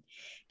lifetime,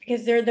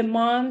 because they're the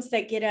moms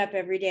that get up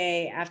every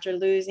day after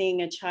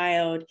losing a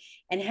child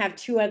and have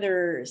two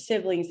other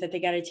siblings that they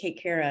got to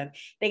take care of.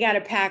 They got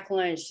to pack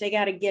lunch. They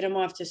got to get them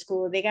off to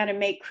school. They got to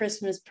make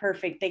Christmas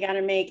perfect. They got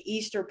to make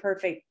Easter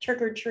perfect,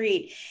 trick or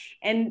treat.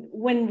 And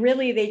when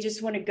really they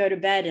just want to go to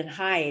bed and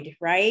hide,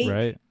 right?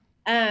 Right.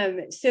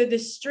 So the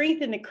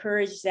strength and the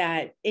courage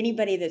that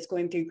anybody that's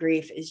going through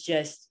grief is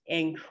just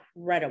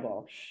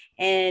incredible.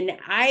 And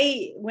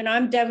when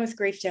I'm done with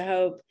Grief to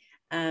Hope,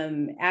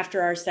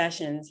 after our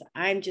sessions,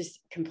 I'm just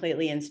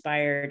completely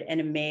inspired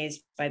and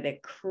amazed by the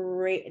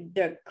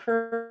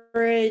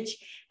courage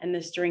and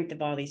the strength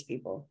of all these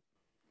people.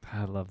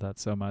 I love that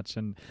so much.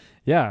 And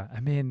yeah,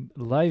 I mean,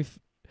 life,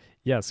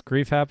 yes,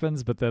 grief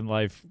happens, but then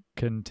life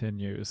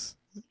continues.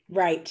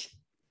 Right.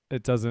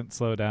 It doesn't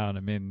slow down. I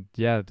mean,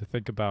 yeah, to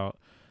think about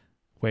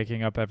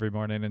waking up every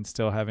morning and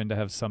still having to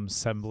have some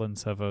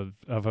semblance of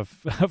of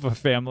a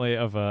family,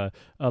 of a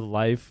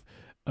life,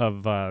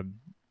 of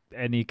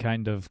any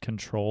kind of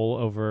control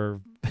over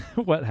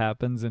what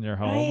happens in your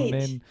home. I Right.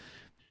 mean,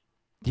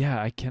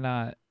 yeah, I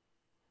cannot.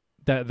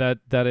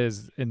 That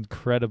is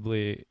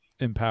incredibly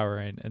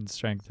empowering and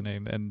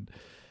strengthening, and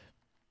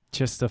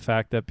just the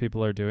fact that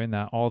people are doing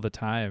that all the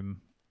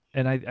time.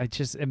 And I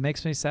just, it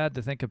makes me sad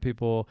to think of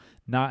people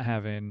not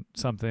having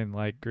something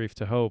like Grief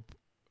to Hope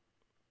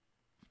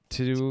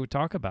to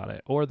talk about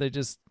it, or they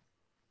just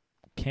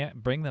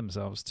can't bring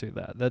themselves to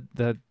that.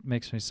 That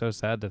makes me so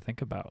sad to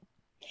think about.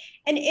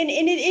 And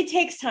it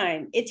takes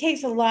time. It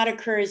takes a lot of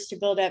courage to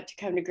build up to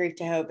come to Grief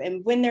to Hope.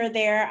 And when they're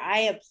there,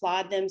 I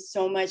applaud them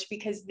so much,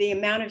 because the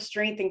amount of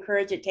strength and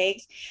courage it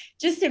takes.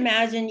 Just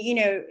imagine, you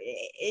know,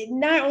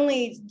 not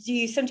only do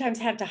you sometimes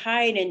have to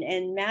hide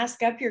and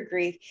mask up your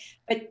grief,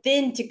 but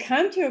then to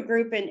come to a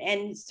group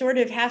and sort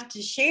of have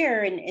to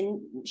share,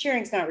 and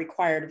sharing's not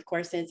required, of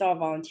course, and it's all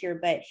volunteer,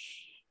 but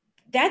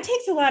that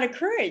takes a lot of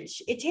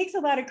courage. It takes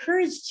a lot of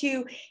courage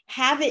to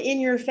have it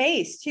in your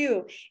face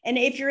too. And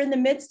if you're in the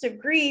midst of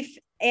grief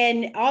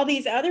and all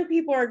these other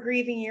people are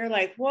grieving, you're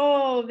like,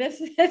 whoa,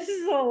 this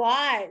is a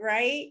lot,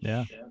 right?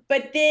 Yeah.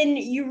 But then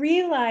you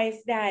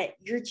realize that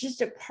you're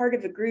just a part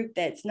of a group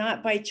that's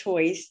not by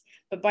choice,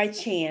 but by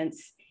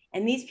chance.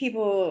 And these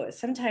people,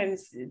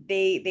 sometimes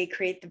they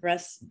create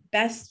the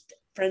best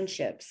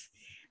friendships,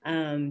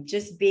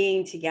 just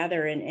being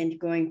together and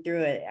going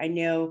through it. I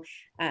know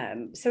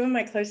some of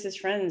my closest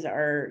friends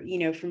are, you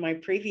know, from my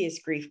previous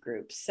grief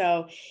groups.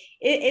 So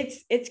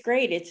it's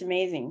great. It's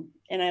amazing.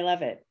 And I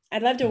love it. I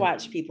love to Yeah.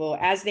 watch people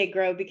as they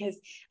grow, because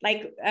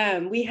like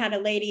we had a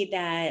lady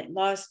that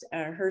lost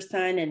her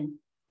son, and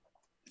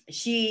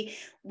she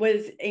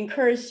was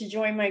encouraged to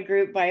join my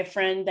group by a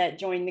friend that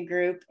joined the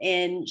group,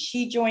 and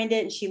she joined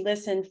it and she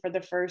listened for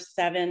the first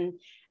for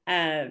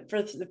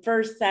the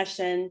first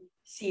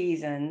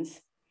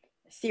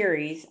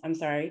series, I'm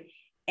sorry.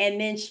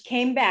 And then she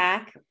came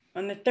back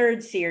on the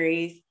third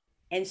series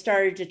and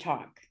started to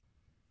talk.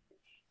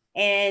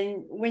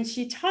 And when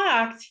she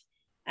talked,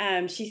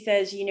 she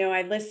says, you know,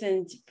 I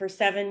listened for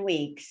 7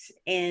 weeks,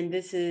 and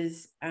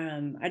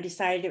I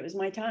decided it was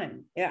my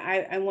time.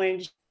 I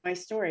wanted to my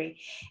story.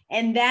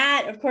 And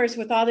that, of course,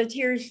 with all the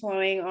tears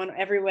flowing on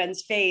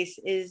everyone's face,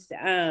 is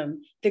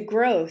the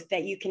growth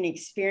that you can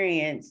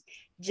experience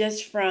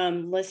just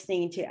from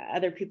listening to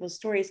other people's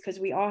stories, because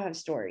we all have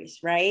stories,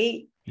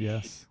 right?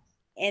 Yes.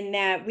 And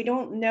that we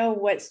don't know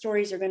what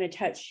stories are going to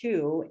touch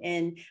who.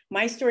 And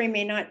my story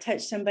may not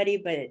touch somebody,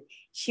 but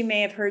she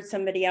may have heard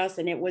somebody else.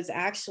 And it was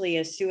actually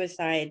a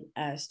suicide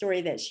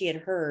story that she had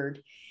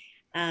heard.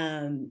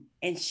 And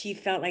she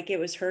felt like it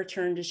was her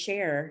turn to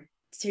share,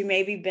 to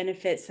maybe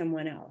benefit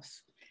someone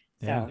else.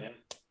 Yeah. So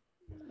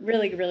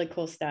really, really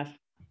cool stuff.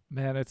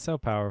 Man, it's so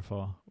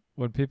powerful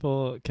when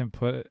people can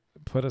put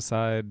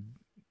aside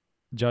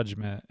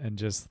judgment and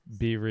just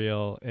be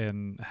real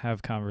and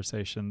have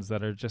conversations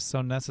that are just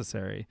so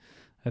necessary.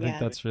 I think Yeah.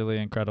 that's really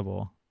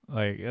incredible.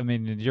 Like, I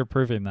mean, you're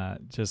proving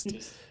that just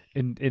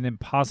in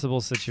impossible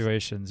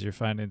situations, you're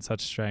finding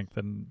such strength.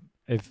 And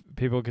if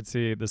people could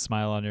see the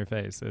smile on your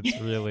face,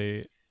 it's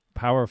really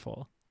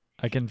powerful.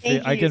 Thank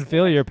I you can so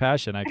feel much. your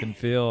passion. I can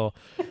feel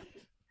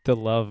the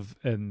love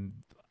and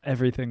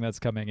everything that's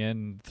coming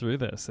in through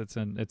this.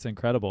 It's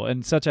incredible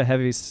and such a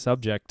heavy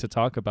subject to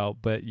talk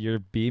about, but you're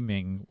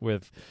beaming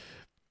with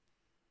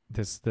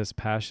this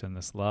passion,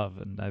 this love,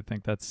 and I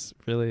think that's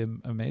really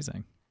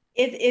amazing.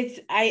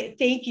 I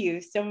thank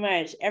you so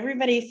much.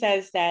 Everybody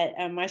says that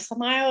my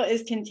smile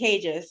is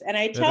contagious, and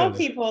I It tell is.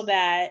 people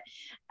that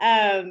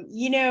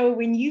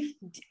when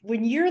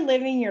you're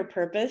living your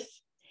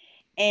purpose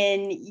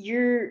and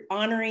you're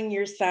honoring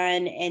your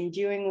son and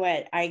doing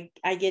what I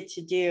get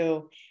to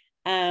do,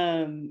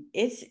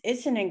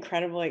 it's an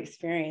incredible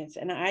experience,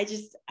 and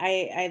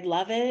I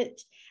love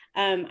it.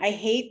 I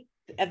hate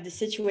of the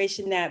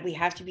situation that we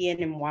have to be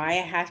in and why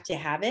I have to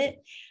have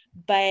it,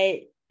 but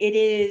it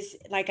is,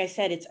 like I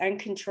said, it's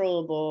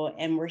uncontrollable,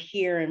 and we're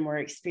here and we're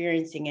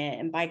experiencing it.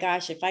 And by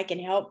gosh, if I can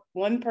help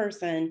one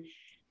person,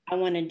 I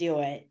want to do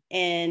it.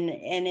 And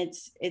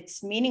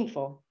it's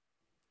meaningful.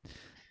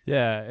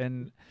 Yeah,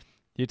 and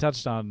you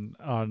touched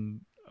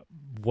on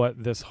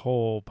what this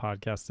whole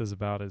podcast is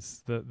about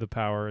is the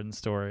power in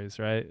stories,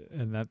 right?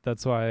 And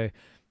that's why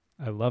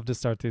I love to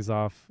start these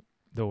off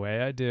the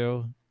way I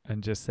do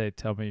and just say,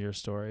 tell me your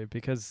story,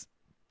 because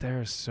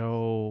there's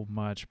so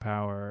much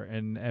power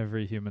in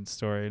every human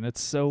story. And it's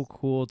so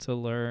cool to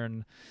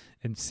learn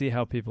and see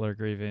how people are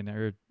grieving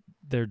or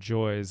their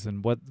joys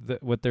and what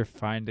they're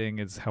finding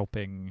is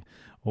helping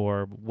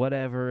or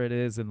whatever it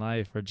is in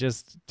life, or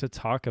just to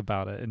talk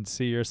about it and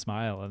see your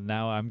smile. And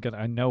now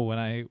I know when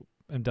I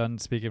am done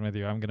speaking with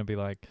you, I'm going to be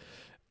like,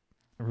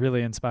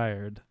 really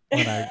inspired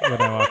when I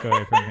walk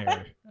away from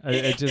here.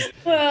 It just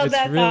Well,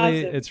 that's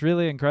awesome. it's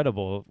really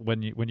incredible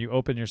when you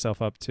open yourself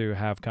up to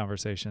have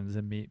conversations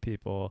and meet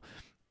people.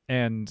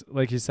 And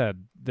like you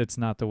said, that's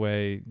not the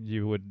way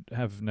you would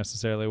have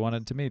necessarily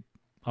wanted to meet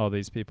all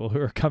these people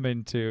who are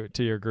coming to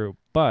your group,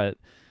 but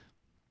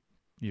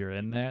you're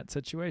in that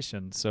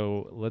situation,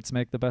 so let's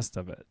make the best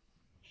of it.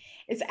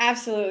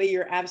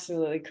 You're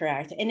absolutely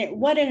correct. And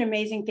what an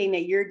amazing thing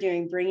that you're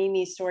doing, bringing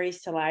these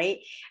stories to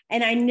light.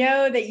 And I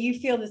know that you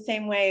feel the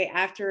same way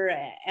after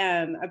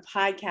a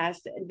podcast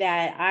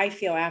that I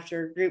feel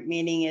after a group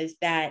meeting, is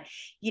that,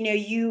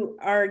 you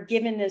are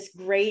given this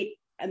great,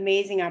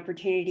 amazing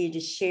opportunity to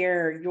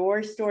share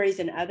your stories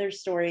and other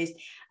stories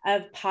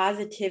of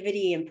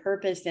positivity and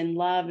purpose and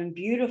love and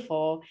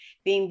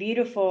being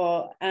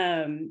beautiful.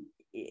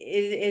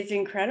 Is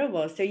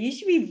incredible. So you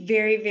should be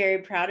very, very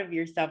proud of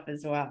yourself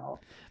as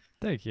well.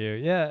 Thank you.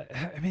 Yeah,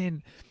 I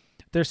mean,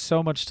 there's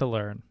so much to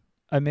learn.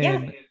 I Yeah.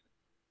 mean,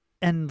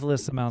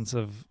 endless amounts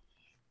of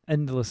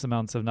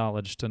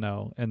knowledge to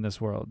know in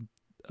this world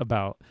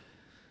about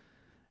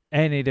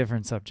any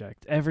different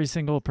subject. Every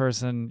single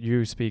person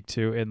you speak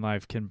to in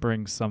life can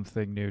bring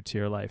something new to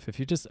your life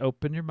if you just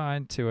open your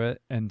mind to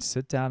it and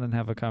sit down and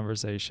have a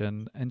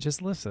conversation and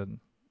just listen.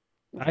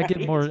 Right.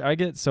 I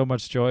get so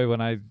much joy when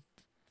I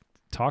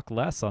talk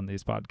less on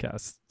these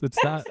podcasts.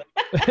 It's not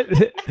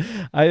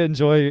I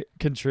enjoy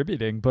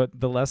contributing, but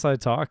the less I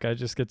talk, I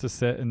just get to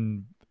sit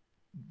and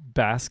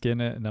bask in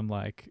it, and I'm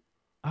like,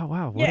 "Oh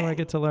wow, what do Yeah. I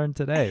get to learn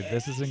today?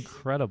 This is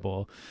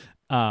incredible."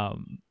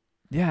 Um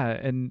yeah,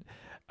 and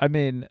I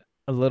mean,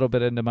 a little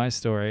bit into my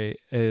story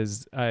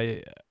is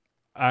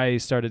I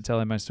started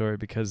telling my story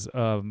because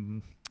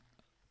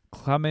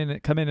coming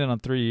in on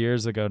 3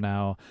 years ago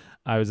now,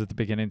 I was at the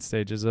beginning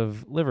stages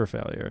of liver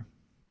failure.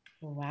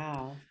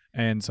 Wow.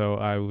 And so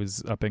I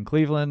was up in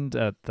Cleveland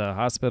at the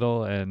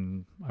hospital,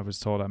 and I was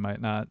told I might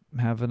not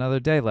have another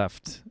day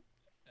left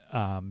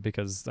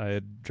because I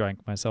had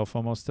drank myself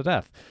almost to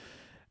death.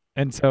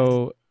 And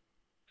so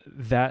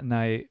that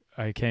night,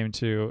 I came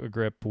to a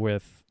grip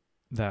with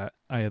that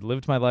I had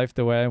lived my life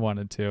the way I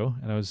wanted to,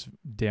 and I was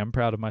damn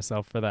proud of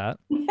myself for that.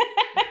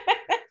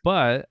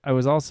 But I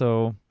was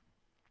also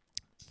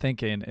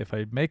thinking, if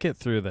I make it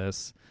through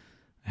this,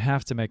 I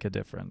have to make a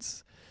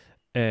difference.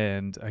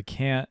 And I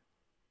can't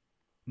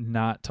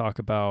not talk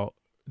about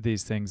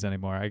these things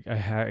anymore.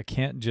 I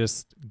can't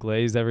just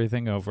glaze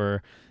everything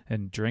over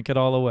and drink it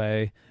all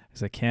away,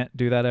 because I can't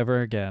do that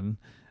ever again.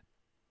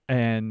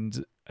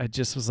 And I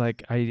just was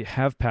like, I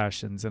have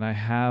passions and I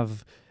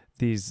have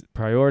these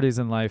priorities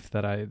in life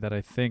that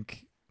I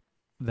think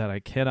that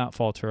I cannot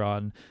falter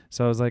on.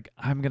 So I was like,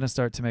 I'm going to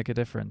start to make a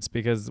difference,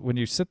 because when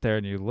you sit there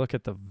and you look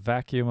at the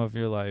vacuum of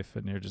your life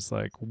and you're just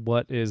like,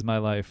 what is my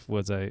life?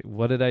 What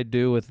did I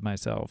do with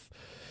myself?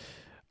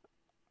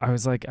 I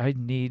was like, I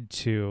need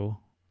to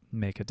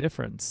make a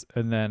difference.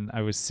 And then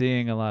I was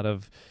seeing a lot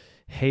of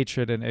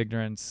hatred and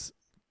ignorance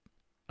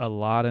a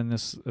lot in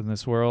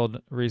this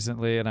world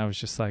recently, and I was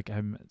just like,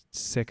 I'm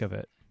sick of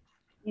it.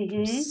 I'm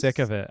Mm-hmm. sick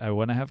of it. I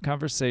want to have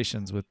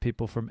conversations with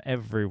people from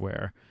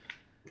everywhere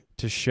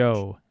to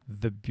show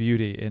the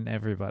beauty in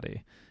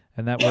everybody,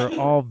 and that we're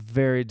all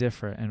very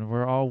different and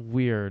we're all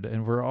weird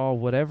and we're all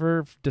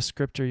whatever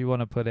descriptor you want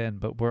to put in,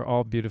 but we're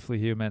all beautifully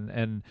human,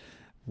 and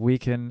we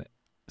can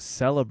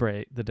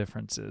celebrate the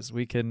differences.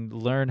 We can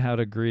learn how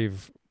to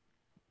grieve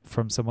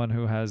from someone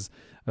who has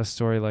a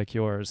story like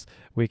yours.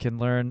 We can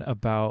learn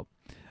about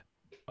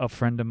a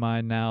friend of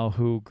mine now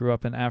who grew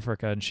up in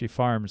Africa and she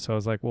farmed. So I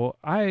was like, well,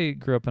 I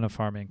grew up in a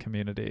farming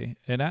community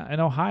in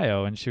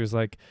Ohio. And she was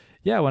like,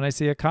 yeah, when I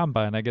see a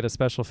combine, I get a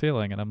special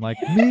feeling. And I'm like,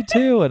 me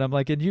too. And I'm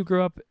like, and you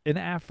grew up in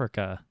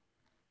Africa.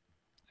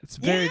 It's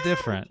very Yeah.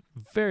 different,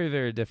 very,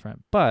 very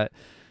different. But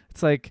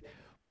it's like,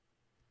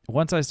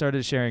 once I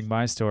started sharing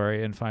my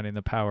story and finding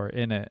the power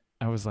in it,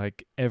 I was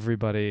like,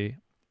 everybody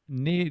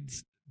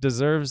needs,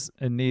 deserves,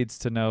 and needs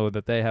to know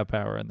that they have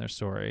power in their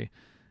story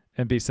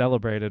and be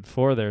celebrated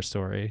for their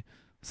story.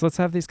 So let's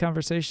have these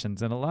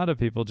conversations. And a lot of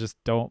people just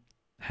don't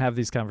have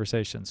these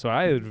conversations. So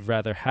I would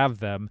rather have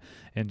them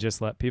and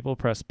just let people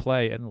press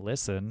play and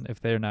listen if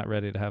they're not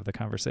ready to have the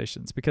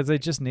conversations, because they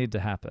just need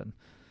to happen.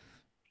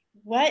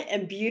 What a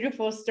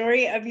beautiful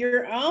story of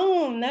your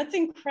own. That's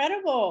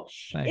incredible.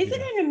 Thank Isn't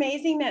you. it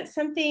amazing that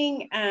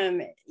something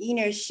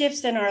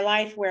shifts in our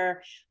life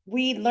where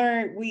we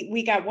learn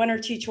we got one or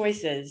two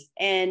choices,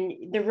 and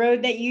the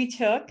road that you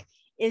took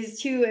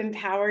is to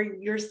empower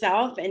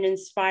yourself and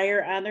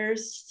inspire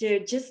others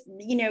to just,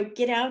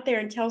 get out there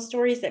and tell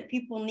stories that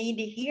people need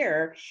to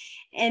hear.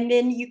 And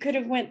then you could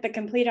have went the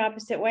complete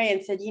opposite way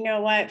and said, you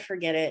know what,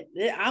 forget it.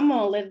 I'm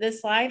going to live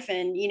this life,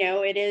 and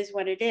it is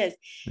what it is.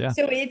 Yeah.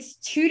 So it's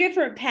two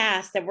different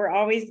paths that we're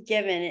always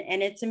given,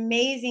 and it's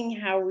amazing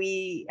how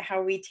we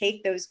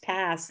take those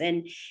paths.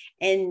 And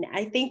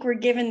I think we're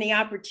given the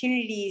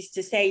opportunities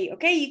to say,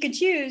 okay, you could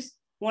choose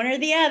one or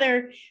the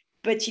other,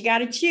 but you got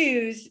to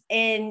choose,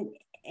 and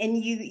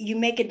you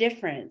make a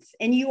difference,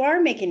 and you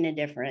are making a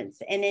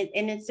difference, and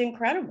it's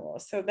incredible.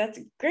 So that's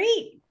a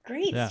great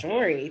Yeah.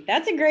 story.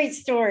 That's a great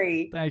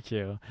story. Thank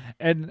you.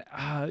 And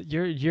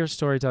your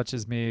story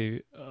touches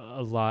me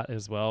a lot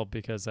as well,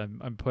 because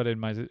I'm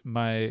putting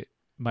when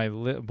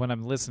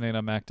I'm listening,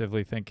 I'm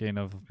actively thinking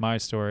of my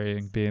story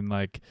and being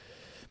like,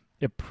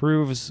 it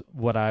proves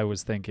what I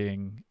was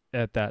thinking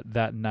at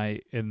that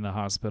night in the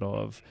hospital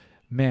of,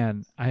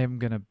 man, I am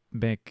going to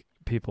make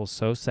people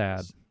so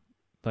sad.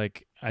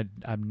 Like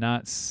I'm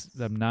not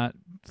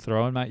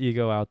throwing my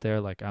ego out there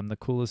like I'm the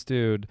coolest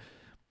dude,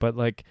 but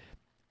like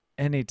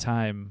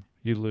anytime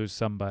you lose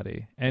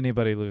somebody,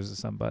 anybody loses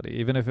somebody,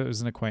 even if it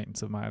was an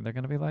acquaintance of mine, they're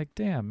going to be like,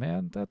 damn,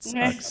 man, that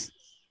sucks.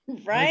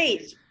 Like,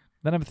 Right.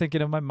 then I'm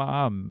thinking of my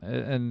mom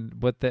and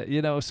what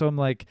that, so I'm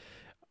like,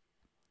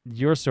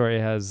 your story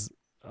has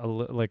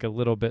like a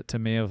little bit to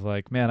me of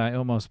like, man, I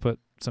almost put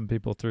some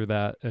people through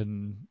that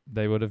and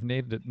they would have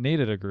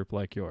needed a group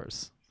like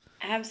yours.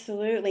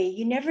 Absolutely.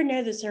 You never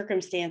know the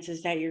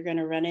circumstances that you're going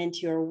to run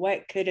into or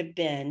what could have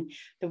been,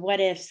 the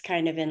what ifs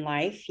kind of in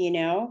life.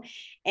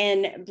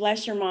 And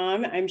bless your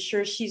mom. I'm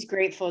sure she's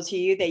grateful to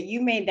you that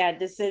you made that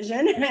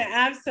decision.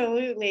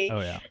 Absolutely.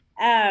 Oh yeah.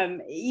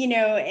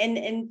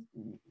 And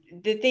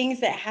the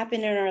things that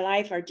happen in our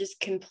life are just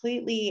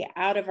completely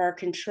out of our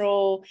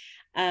control,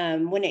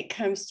 when it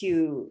comes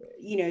to,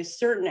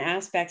 certain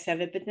aspects of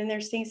it. But then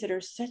there's things that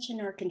are such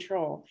in our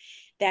control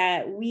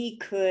that we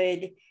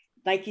could,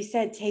 like you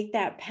said, take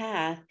that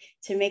path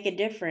to make a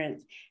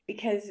difference.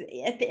 Because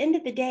at the end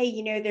of the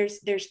day,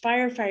 there's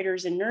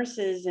firefighters and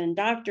nurses and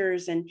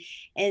doctors and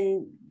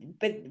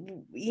but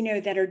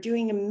that are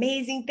doing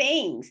amazing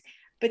things.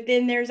 But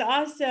then there's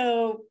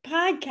also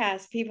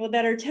podcast people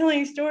that are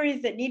telling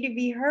stories that need to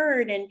be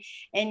heard,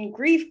 and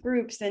grief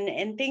groups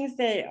and things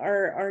that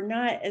are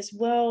not as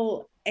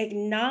well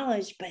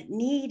acknowledged but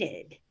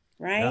needed,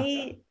 Yeah.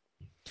 right?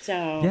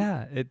 So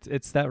Yeah.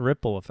 It's that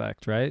ripple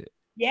effect, right?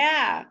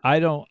 yeah.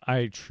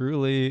 I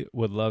truly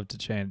would love to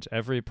change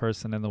every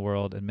person in the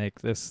world and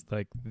make this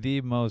like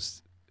the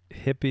most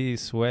hippie,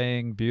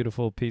 swaying,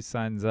 beautiful, peace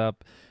signs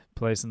up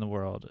place in the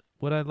world.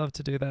 Would I love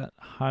to do that?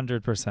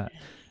 100%.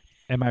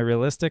 Am I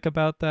realistic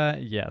about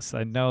that? Yes.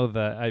 I know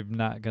that I'm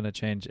not going to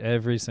change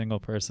every single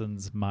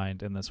person's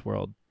mind in this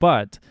world,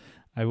 but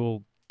I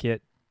will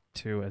get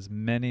to as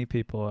many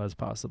people as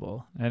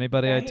possible.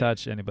 Anybody I Right.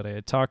 touch, anybody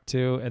I talk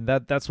to, and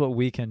that's what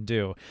we can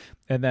do.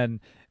 And then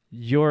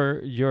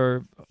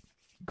your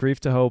grief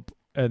to hope,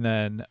 and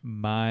then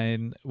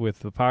mine with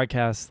the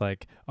podcast,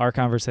 like our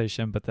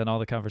conversation, but then all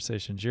the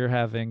conversations you're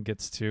having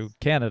gets to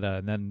Canada,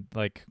 and then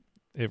like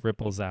it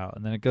ripples out,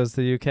 and then it goes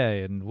to the UK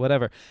and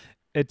whatever.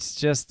 It's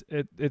just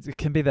it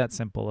can be that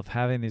simple of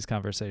having these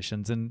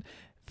conversations and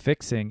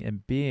fixing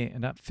and being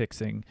not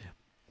fixing,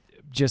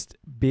 just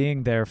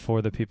being there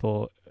for the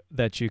people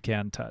that you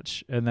can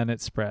touch, and then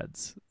it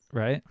spreads,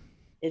 right?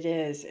 It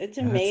is. It's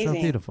And that's so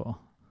amazing. beautiful.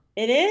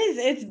 It is.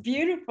 It's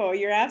beautiful.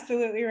 You're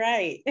absolutely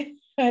right.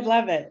 I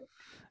love it.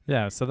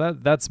 Yeah, so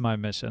that's my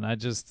mission. I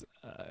just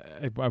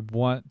I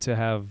want to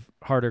have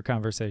harder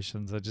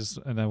conversations.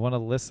 I want to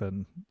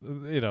listen.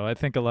 I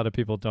think a lot of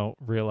people don't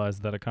realize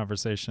that a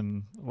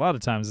conversation a lot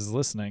of times is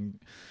listening.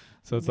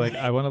 So it's like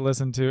I Right. want to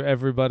listen to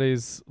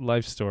everybody's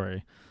life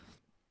story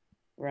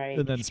and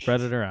Right. then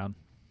spread it around.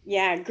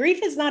 Yeah,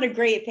 grief is not a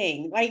great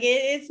thing. Like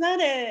it's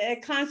not a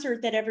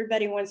concert that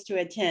everybody wants to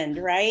attend,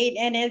 right?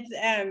 And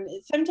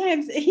it's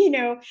sometimes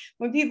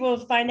when people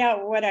find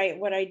out what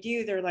I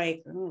do, they're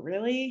like, oh,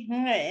 really?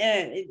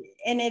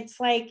 And it's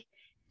like,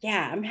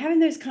 yeah, I'm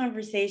having those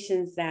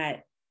conversations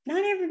that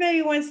not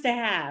everybody wants to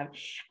have,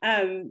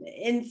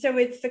 and so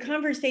it's the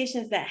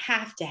conversations that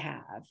have to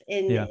have,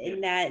 and Yeah.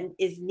 and that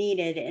is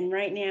needed. And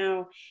right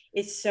now,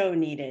 it's so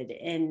needed.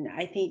 And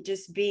I think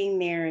just being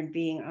there and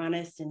being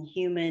honest and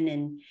human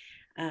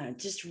and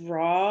just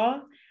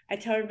raw. I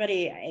tell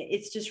everybody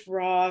it's just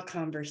raw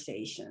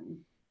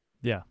conversation.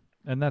 Yeah.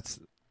 And that's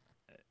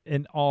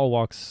in all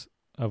walks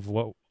of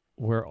what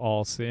we're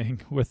all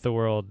seeing with the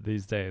world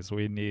these days.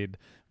 We need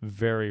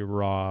very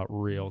raw,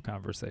 real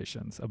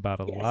conversations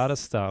about a lot of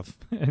Yes. stuff.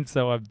 And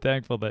so I'm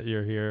thankful that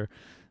you're here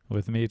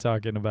with me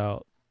talking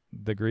about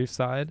the grief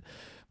side.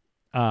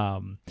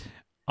 Um,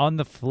 on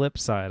the flip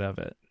side of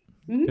it,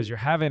 because Mhm. you're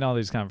having all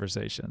these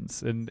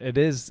conversations, and it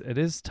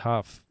is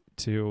tough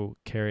to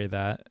carry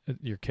that.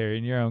 You're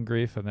carrying your own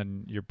grief, and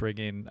then you're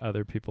bringing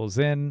other people's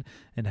in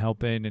and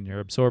helping, and you're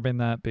absorbing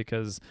that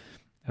because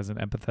as an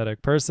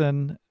empathetic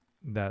person,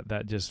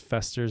 that just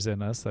festers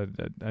in us.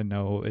 I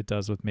know it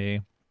does with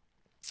me.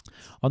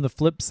 On the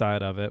flip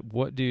side of it,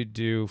 what do you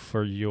do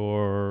for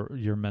your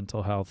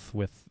mental health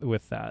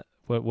with that?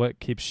 What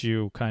keeps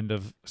you kind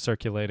of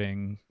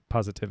circulating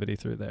positivity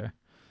through there?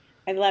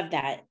 I love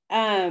that.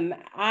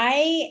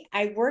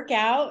 I work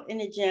out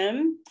in a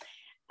gym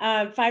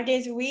 5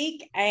 days a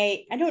week.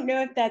 I don't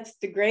know if that's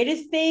the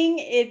greatest thing.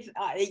 It's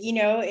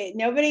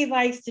nobody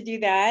likes to do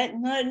that.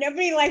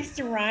 Nobody likes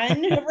to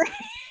run.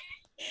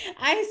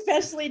 I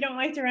especially don't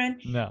like to run.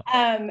 No.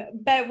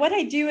 But what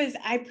I do is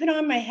I put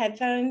on my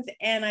headphones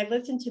and I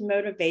listen to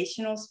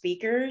motivational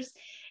speakers.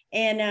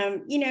 And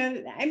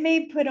I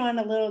may put on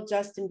a little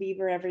Justin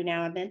Bieber every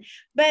now and then,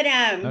 but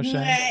No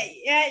shame.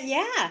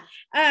 yeah.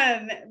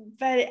 Um,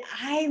 but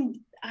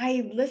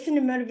I listen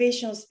to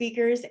motivational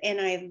speakers,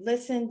 and I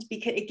listened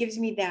because it gives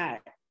me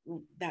that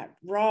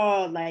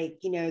raw, like,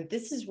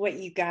 this is what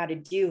you got to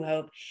do,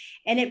 Hope.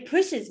 And it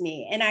pushes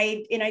me, and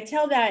I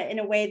tell that in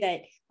a way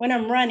that when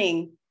I'm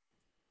running,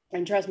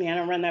 and trust me, I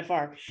don't run that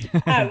far.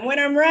 When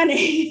I'm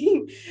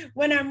running,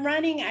 when I'm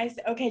running, I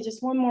say, okay,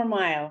 just one more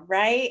mile,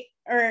 right?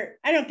 Or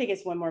I don't think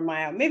it's one more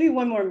mile, maybe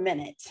one more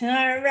minute,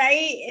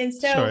 right? And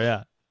Sure, so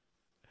yeah.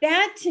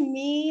 that to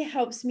me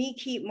helps me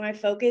keep my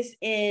focus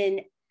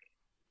in.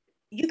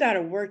 You got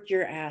to work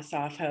your ass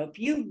off, Hope.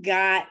 You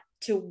got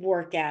to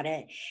work at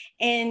it.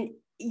 And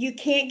you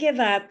can't give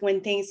up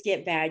when things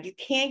get bad. You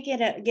can't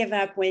give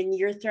up when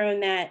you're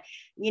thrown that,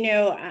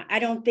 I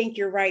don't think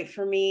you're right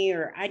for me,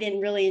 or I didn't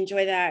really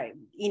enjoy that,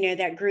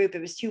 that group.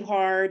 It was too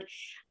hard.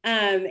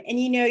 And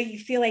you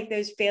feel like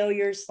those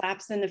failures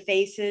slaps in the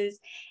faces.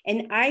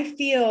 And I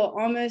feel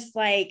almost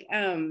like,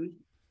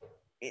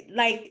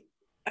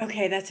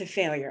 okay, that's a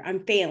failure. I'm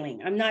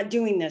failing. I'm not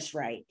doing this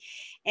right.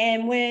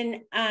 And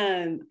when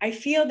I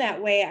feel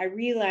that way, I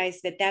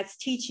realize that that's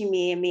teaching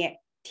me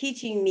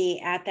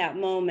at that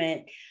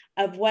moment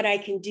of what I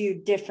can do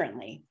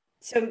differently.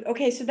 So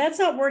okay, so that's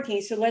not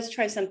working, so let's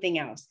try something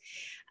else.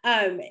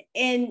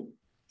 And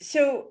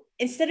so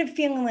instead of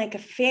feeling like a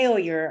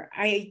failure,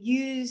 I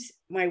use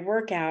my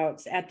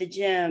workouts at the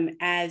gym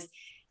as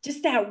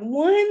just that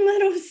one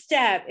little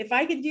step. If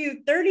I could do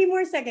 30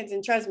 more seconds,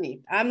 and trust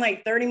me, I'm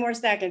like 30 more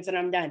seconds and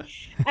I'm done.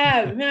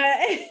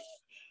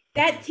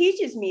 That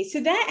teaches me.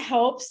 So that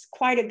helps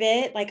quite a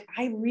bit. Like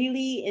I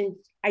really, and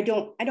I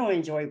don't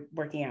enjoy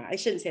working out. I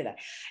shouldn't say that.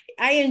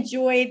 I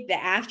enjoyed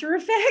the after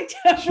effect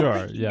of Sure,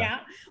 working yeah. out.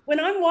 When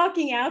I'm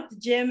walking out the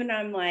gym and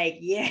I'm like,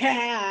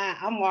 yeah,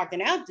 I'm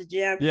walking out the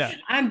gym, Yeah.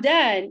 I'm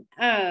done.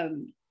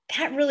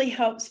 That really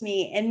helps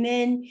me. And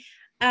then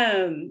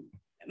um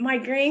my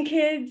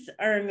grandkids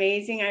are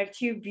amazing. I have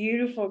two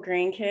beautiful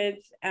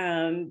grandkids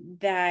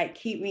that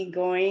keep me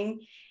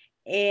going,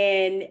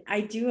 and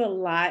I do a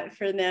lot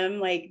for them.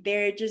 Like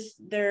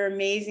they're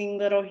amazing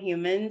little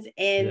humans,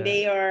 and Yeah.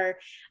 they are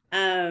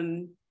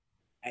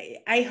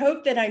I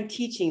hope that I'm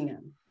teaching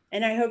them.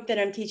 And I hope that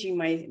I'm teaching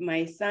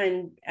my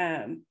son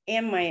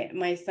and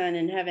my son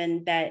in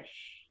heaven that,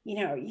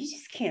 you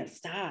just can't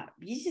stop.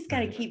 You just got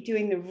to Right. keep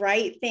doing the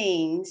right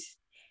things.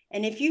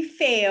 And if you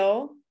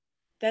fail,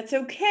 that's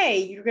okay.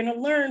 You're going to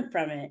learn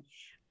from it.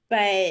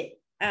 But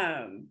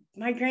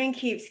my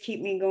grandkids keep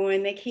me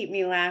going. They keep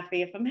me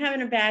laughing. If I'm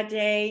having a bad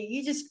day,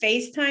 you just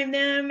FaceTime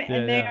them Yeah,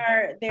 and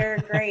yeah. they're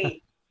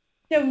great.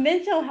 So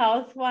mental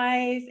health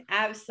wise,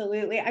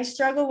 absolutely. I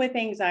struggle with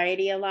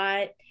anxiety a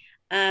lot.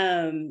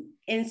 And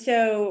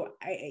so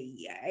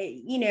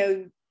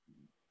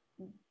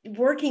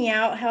working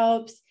out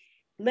helps,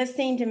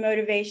 listening to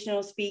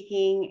motivational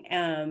speaking,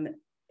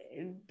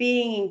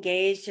 being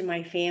engaged in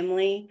my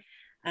family.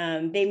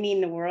 They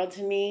mean the world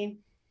to me.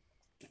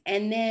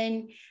 And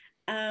then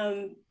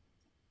um,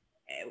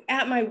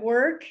 at my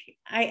work,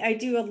 I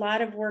do a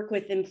lot of work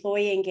with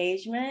employee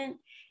engagement.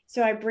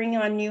 So I bring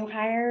on new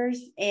hires.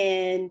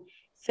 And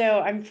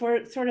so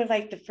sort of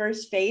like the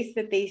first face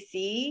that they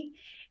see.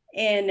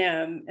 And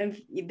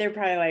they're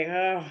probably like,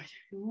 oh,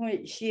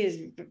 she is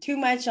too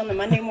much on the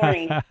Monday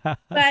morning. But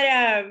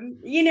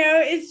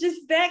it's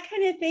just that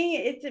kind of thing.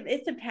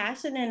 It's a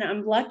passion, and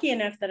I'm lucky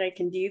enough that I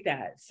can do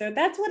that. So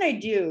that's what I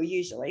do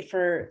usually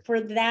for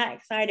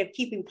that side of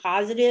keeping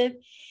positive.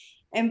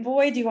 And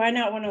boy, do I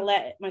not want to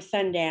let my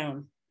son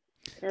down.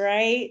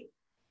 Right?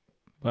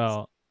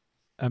 Well,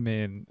 I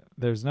mean,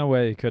 there's no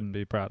way he couldn't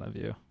be proud of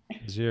you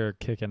because you're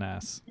kicking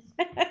ass.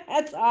 That's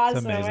It's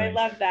awesome. I amazing.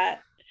 love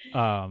that.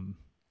 Um,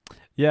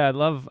 yeah, I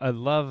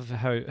love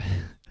how it's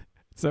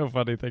so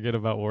funny thinking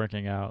about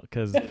working out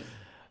because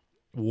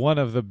one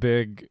of the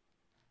big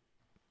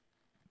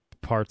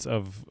parts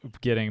of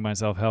getting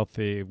myself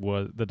healthy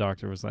was the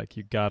doctor was like,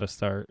 you got to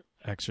start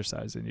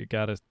exercising, you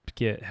got to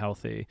get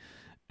healthy.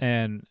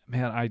 And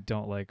man, I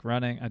don't like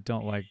running. I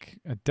don't like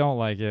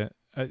it.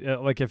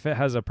 Like if it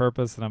has a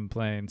purpose and I'm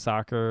playing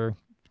soccer,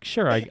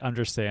 sure, I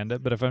understand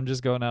it. But if I'm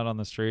just going out on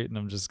the street and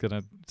I'm just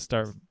gonna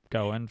start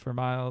going for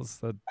miles,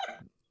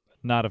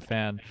 not a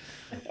fan.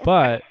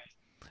 But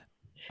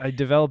I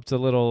developed a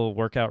little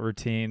workout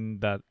routine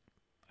that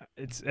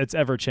it's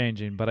ever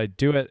changing, but I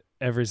do it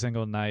every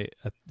single night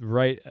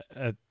right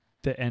at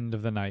the end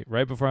of the night,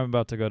 right before I'm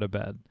about to go to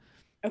bed,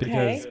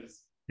 because Okay.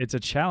 it's a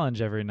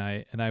challenge every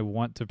night and I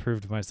want to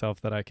prove to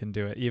myself that I can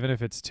do it. Even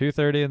if it's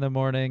 2:30 in the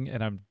morning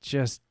and I'm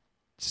just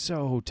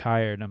so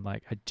tired and I'm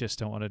like, I just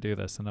don't want to do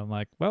this. And I'm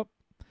like, well,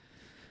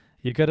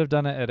 you could have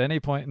done it at any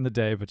point in the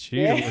day, but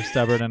you Yeah. were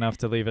stubborn enough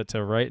to leave it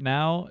to right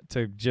now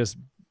to just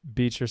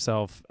beat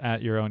yourself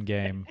at your own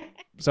game.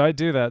 So I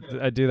do that.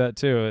 I do that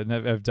too. And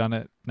I've done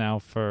it now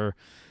for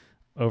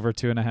over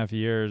 2.5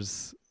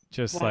 years,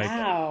 just like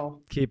Wow.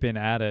 keeping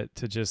at it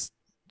to just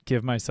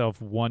give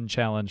myself one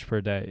challenge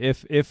per day,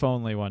 if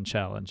only one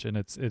challenge, and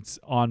it's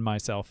on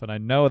myself, and I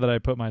know that I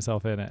put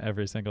myself in it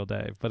every single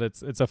day, but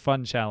it's a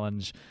fun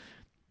challenge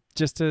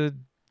just to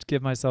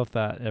give myself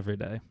that every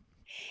day.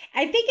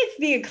 I think it's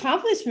the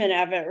accomplishment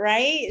of it,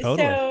 right? Totally.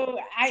 So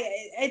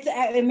it's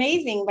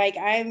amazing. Like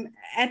I'm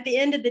at the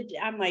end of the,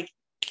 I'm like,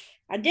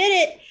 I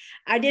did it.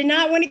 I did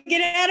not want to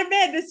get out of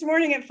bed this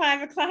morning at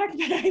 5 o'clock,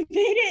 but I made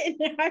it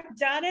and I've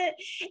done it.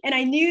 And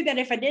I knew that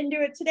if I didn't do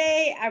it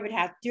today, I would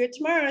have to do it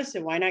tomorrow.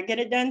 So why not get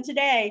it done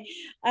today?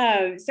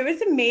 So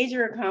it's a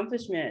major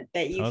accomplishment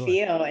that you Totally.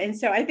 feel. And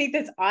so I think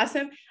that's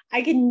awesome.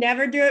 I can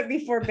never do it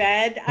before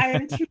bed. I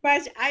am too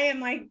much. I am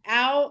like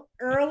out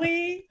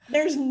early.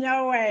 There's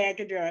no way I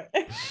could do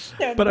it.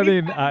 So But I be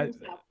mean, proud of I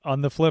yourself.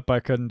 on the flip, I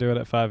couldn't do it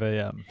at 5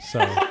 a.m. So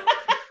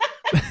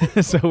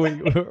so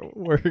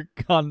we're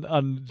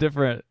on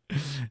different.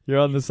 You're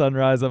on the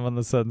sunrise. I'm on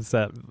the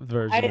sunset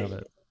version of I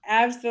it.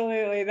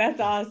 absolutely. That's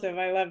awesome.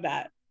 I love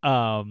that.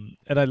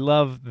 And I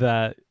love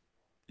that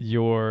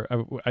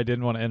I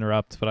didn't want to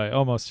interrupt, but I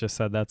almost just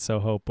said that's so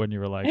hope when you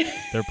were like,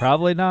 they're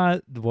probably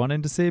not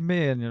wanting to see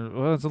me, and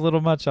well, it's a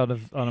little much on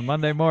a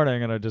Monday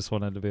morning, and I just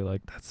wanted to be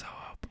like, that's so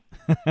hope.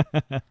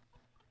 But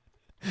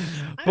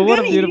I'm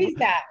gonna use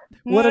that.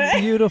 what a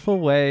beautiful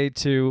way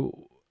to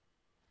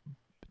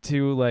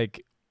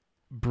like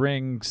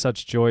bring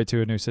such joy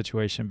to a new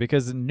situation,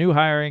 because new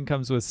hiring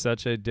comes with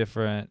such a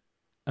different,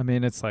 I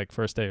mean, it's like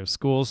first day of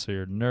school, so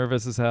you're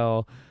nervous as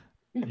hell.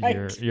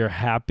 You're Right. you're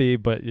happy,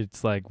 but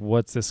it's like,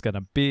 what's this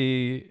gonna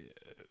be?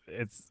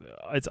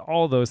 It's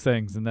all those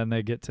things, and then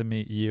they get to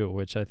meet you,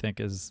 which I think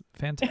is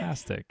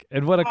fantastic.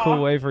 And what a cool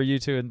Oh, way for you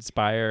to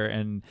inspire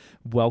and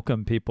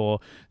welcome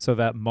people. So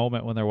that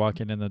moment when they're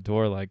walking in the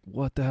door, like,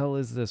 what the hell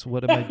is this?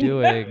 What am I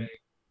doing?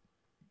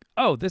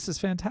 Oh, this is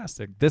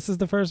fantastic. This is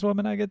the first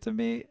woman I get to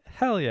meet.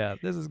 Hell yeah,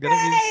 this is gonna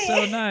be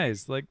so right.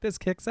 nice. Like, this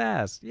kicks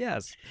ass.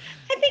 Yes.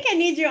 I think I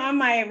need you on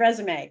my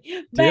resume,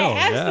 but Deal.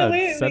 Yeah.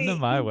 Send them absolutely.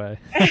 my way.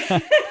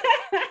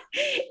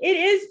 It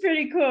is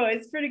pretty cool.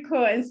 It's pretty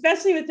cool. And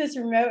especially with this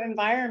remote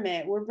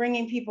environment, we're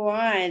bringing people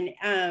on,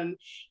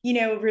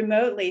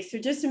 remotely. So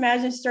just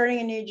imagine starting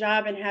a new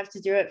job and have to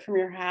do it from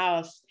your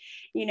house,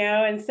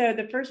 and so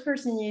the first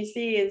person you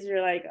see is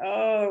you're like,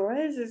 oh, what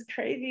is this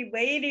crazy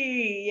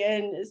lady?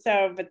 And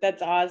so, but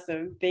that's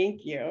awesome.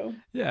 Thank you.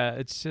 Yeah,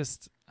 it's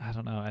just, I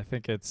don't know. I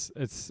think it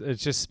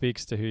just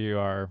speaks to who you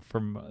are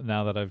from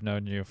now that I've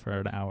known you for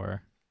an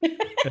hour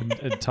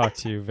and talked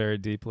to you very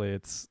deeply.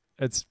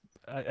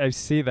 I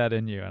see that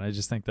in you, and I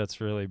just think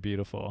that's really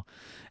beautiful.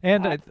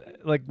 And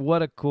like,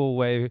 what a cool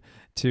way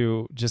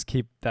to just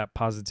keep that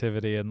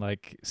positivity and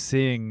like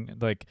seeing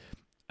like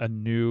a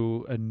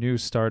new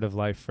start of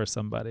life for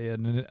somebody,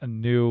 and a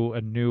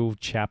new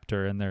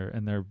chapter in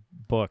their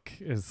book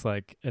is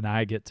like, and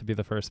I get to be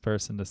the first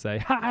person to say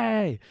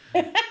hi.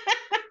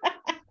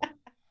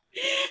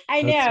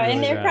 I know. That's And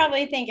really they're rad.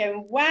 probably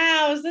thinking,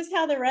 wow, is this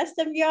how the rest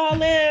of y'all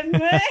live?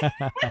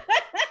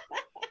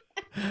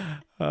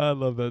 I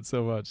love that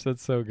so much.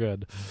 That's so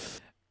good.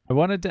 I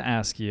wanted to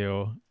ask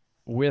you,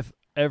 with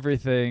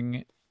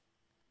everything,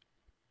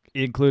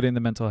 including the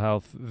mental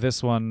health,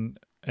 this one,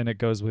 and it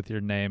goes with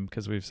your name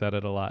because we've said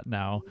it a lot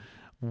now.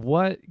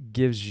 What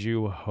gives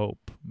you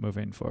hope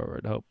moving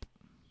forward? Hope.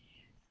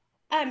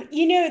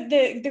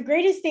 The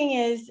greatest thing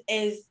is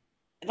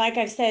like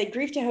I've said,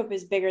 grief to hope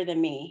is bigger than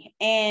me.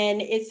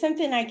 And it's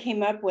something I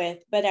came up with,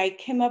 but I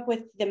came up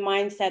with the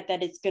mindset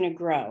that it's going to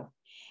grow.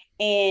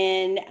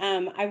 And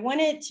I want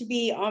it to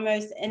be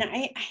almost, and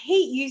I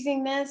hate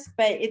using this,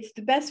 but it's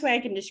the best way I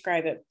can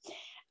describe it.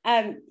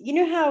 You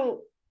know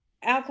how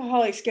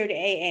alcoholics go to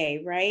AA,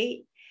 right?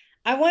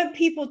 I want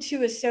people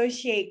to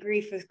associate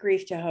grief with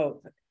grief to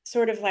hope,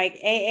 sort of like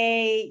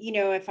AA,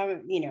 if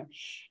I'm,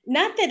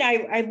 not that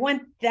I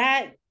want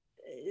that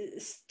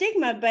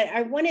stigma, but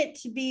I want it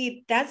to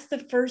be that's the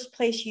first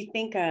place you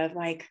think of,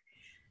 like,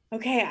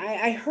 okay,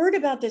 I heard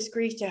about this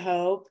grief to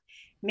hope.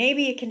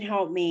 Maybe it can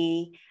help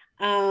me.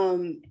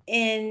 And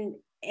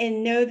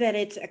know that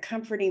it's a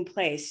comforting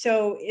place.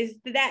 So is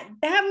that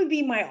would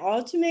be my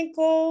ultimate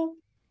goal,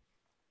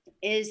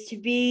 is to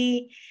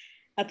be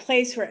a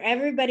place where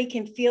everybody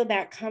can feel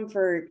that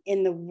comfort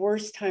in the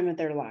worst time of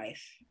their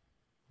life.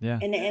 Yeah.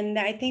 And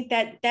I think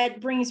that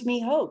brings me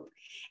hope.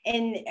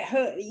 And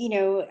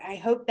I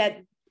hope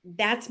that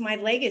that's my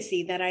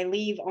legacy that I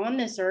leave on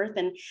this earth.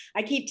 And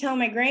I keep telling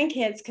my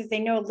grandkids, because they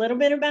know a little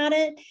bit about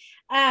it.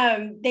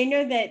 They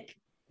know that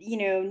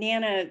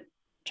Nana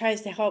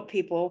tries to help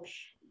people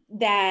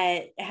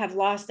that have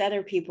lost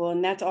other people,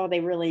 and that's all they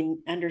really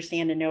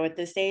understand and know at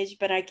this age.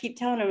 But I keep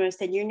telling them, I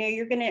said,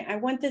 I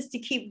want this to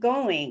keep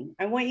going.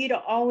 I want you to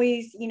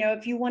always,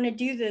 if you want to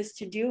do this,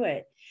 to do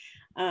it.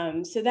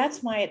 So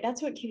that's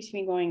what keeps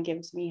me going,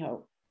 gives me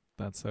hope.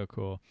 That's so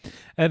cool.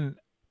 And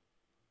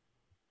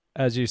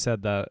as you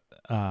said that,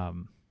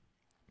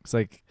 it's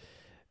like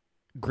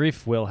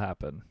grief will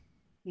happen.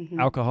 Mm-hmm.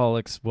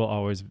 Alcoholics will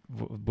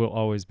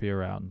always be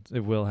around.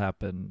 It will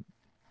happen.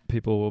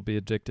 People will be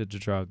addicted to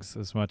drugs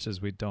as much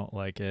as we don't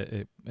like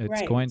it. It's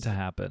Right. going to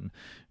happen.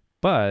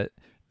 But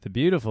the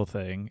beautiful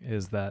thing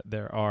is that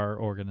there are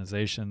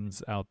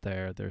organizations out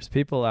there. There's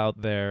people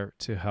out there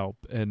to help,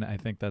 and I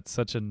think that's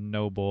such a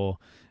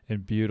noble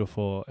and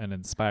beautiful and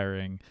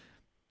inspiring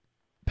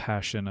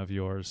passion of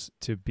yours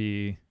to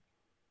be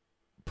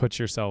put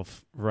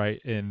yourself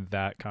right in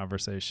that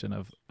conversation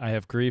of, I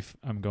have grief,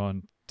 I'm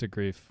going to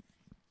grief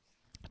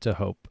to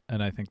hope.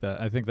 And I think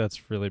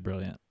that's really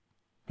brilliant.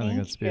 I think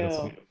that's Thank you.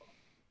 beautiful.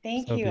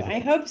 Thank So you. I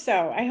beautiful. hope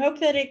so. I hope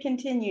that it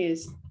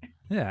continues.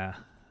 Yeah,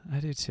 I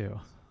do too.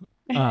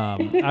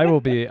 I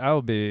will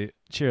be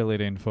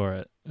cheerleading for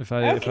it. If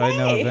I know of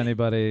Okay.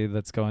 anybody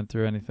that's going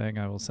through anything,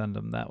 I will send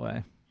them that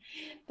way.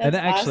 And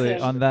That's actually,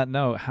 awesome. on that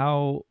note,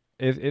 how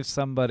if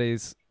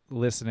somebody's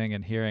listening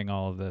and hearing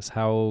all of this,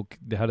 how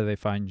do they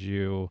find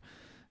you?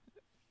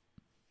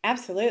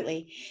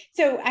 Absolutely.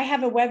 So I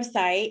have a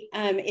website.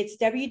 It's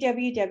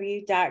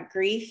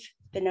www.grief,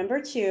 the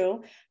number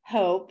two,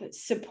 hope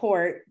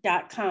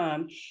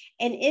support.com.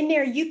 And in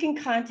there, you can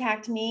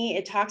contact me.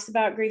 It talks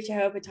about Grief to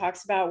Hope. It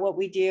talks about what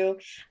we do.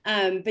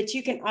 But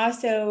you can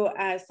also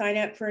sign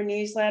up for a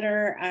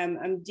newsletter.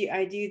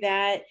 I do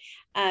that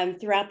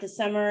throughout the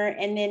summer.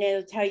 And then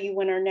it'll tell you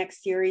when our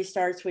next series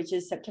starts, which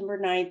is September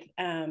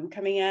 9th,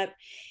 coming up.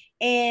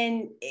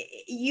 And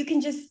you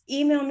can just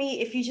email me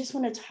if you just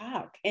want to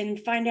talk and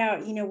find out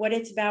what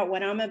it's about,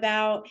 what I'm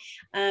about.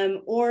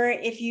 Or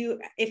if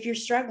you're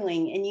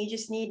struggling and you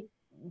just need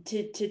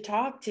to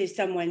talk to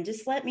someone,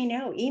 just let me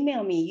know.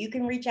 Email me. You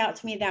can reach out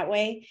to me that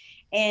way.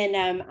 And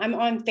I'm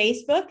on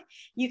Facebook.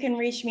 You can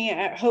reach me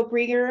at Hope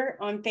Reger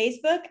on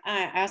Facebook.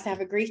 I also have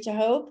a Grief to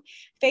Hope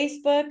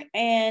Facebook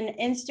and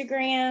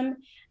Instagram,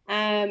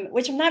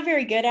 which I'm not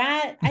very good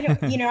at. I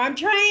don't, I'm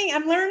trying,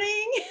 I'm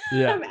learning.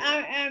 Yeah,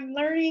 I'm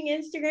learning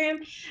Instagram,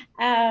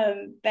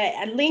 but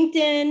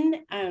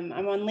LinkedIn,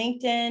 I'm on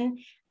LinkedIn.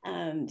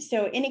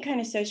 So any kind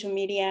of social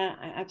media,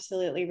 I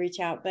absolutely reach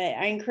out. But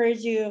I encourage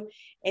you,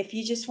 if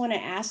you just want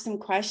to ask some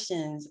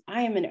questions,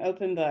 I am an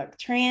open book,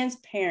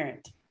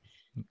 transparent.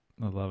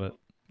 I love it.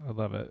 I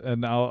love it.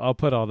 And I'll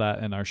put all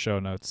that in our show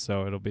notes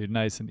so it'll be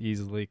nice and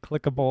easily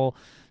clickable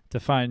to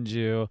find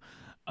you.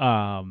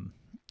 Um,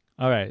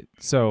 all right.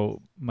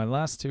 So my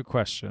last two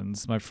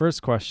questions. My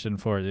first question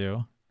for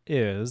you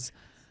is,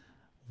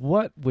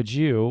 what would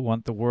you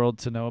want the world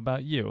to know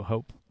about you,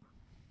 Hope?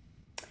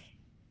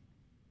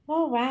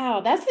 Oh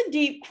wow, that's a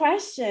deep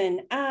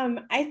question.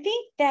 I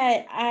think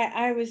that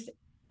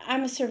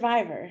I'm a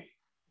survivor.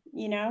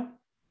 You know,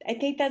 I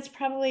think that's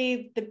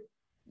probably the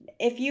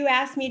if you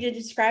ask me to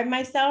describe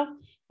myself,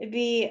 it'd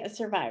be a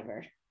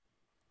survivor.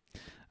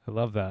 I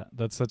love that.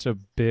 That's such a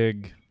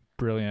big,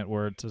 brilliant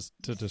word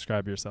to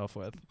describe yourself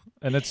with.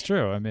 And it's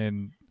true. I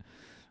mean,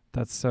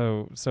 That's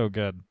so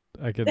good.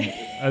 I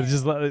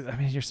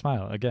mean, your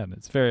smile, again,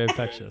 it's very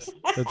infectious.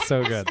 It's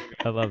so good.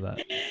 I love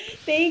that.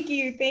 Thank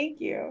you. Thank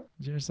you.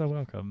 You're so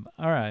welcome.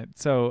 All right.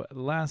 So,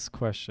 last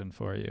question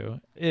for you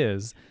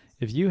is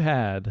if you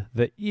had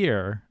the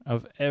ear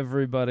of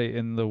everybody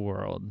in the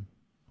world,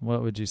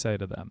 what would you say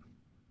to them?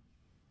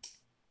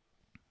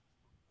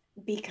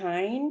 Be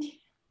kind.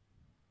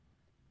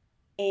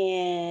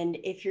 And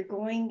if you're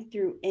going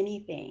through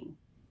anything,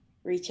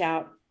 reach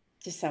out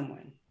to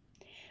someone,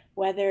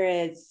 whether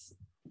it's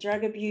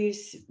drug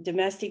abuse,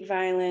 domestic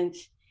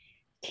violence,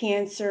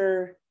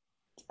 cancer,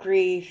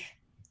 grief.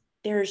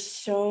 There's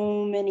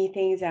so many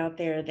things out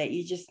there that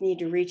you just need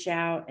to reach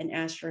out and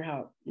ask for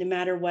help, no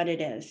matter what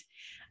it is.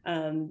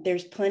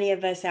 There's plenty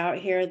of us out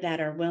here that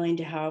are willing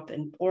to help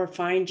and or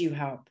find you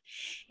help.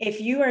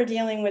 If you are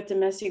dealing with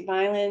domestic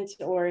violence,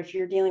 or if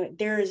you're dealing with,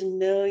 there is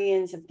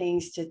millions of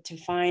things to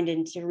find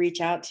and to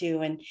reach out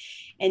to,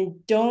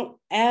 and don't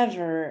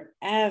ever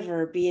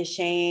be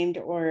ashamed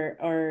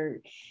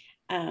or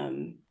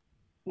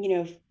you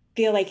know,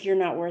 feel like you're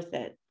not worth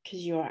it,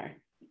 because you are.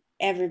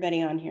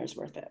 Everybody on here is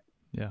worth it.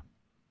 Yeah.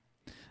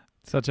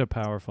 Such a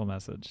powerful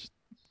message.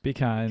 Be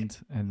kind,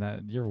 and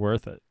that you're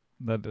worth it.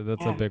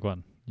 That's a big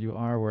one. You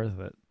are worth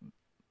it.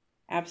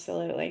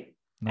 Absolutely.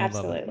 I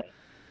love it.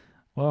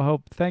 Well,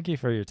 Hope, thank you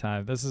for your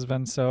time. This has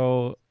been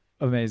so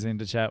amazing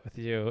to chat with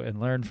you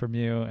and learn from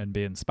you and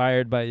be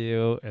inspired by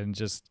you and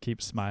just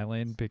keep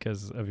smiling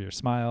because of your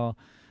smile,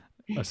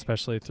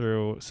 especially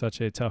through such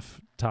a tough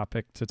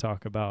topic to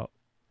talk about.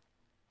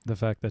 The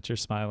fact that you're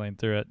smiling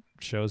through it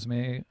shows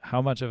me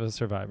how much of a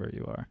survivor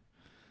you are.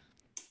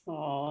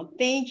 Oh,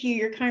 thank you.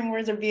 Your kind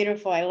words are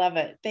beautiful. I love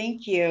it.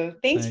 Thank you.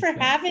 Thanks for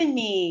having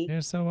me.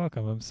 You're so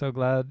welcome. I'm so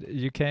glad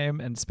you came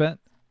and spent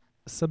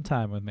some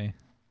time with me.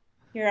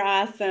 You're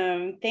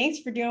awesome. Thanks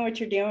for doing what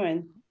you're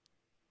doing.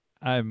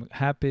 I'm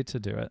happy to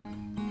do it.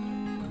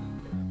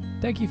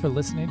 Thank you for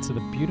listening to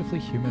the Beautifully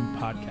Human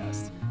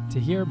podcast. To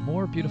hear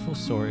more beautiful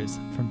stories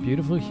from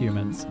beautiful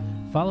humans,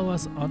 follow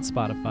us on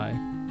Spotify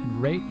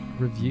and rate,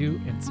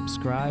 review, and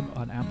subscribe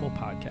on Apple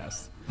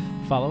Podcasts.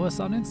 Follow us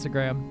on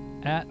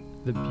Instagram at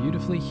the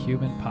Beautifully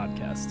Human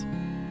Podcast.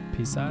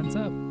 Peace signs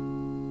up.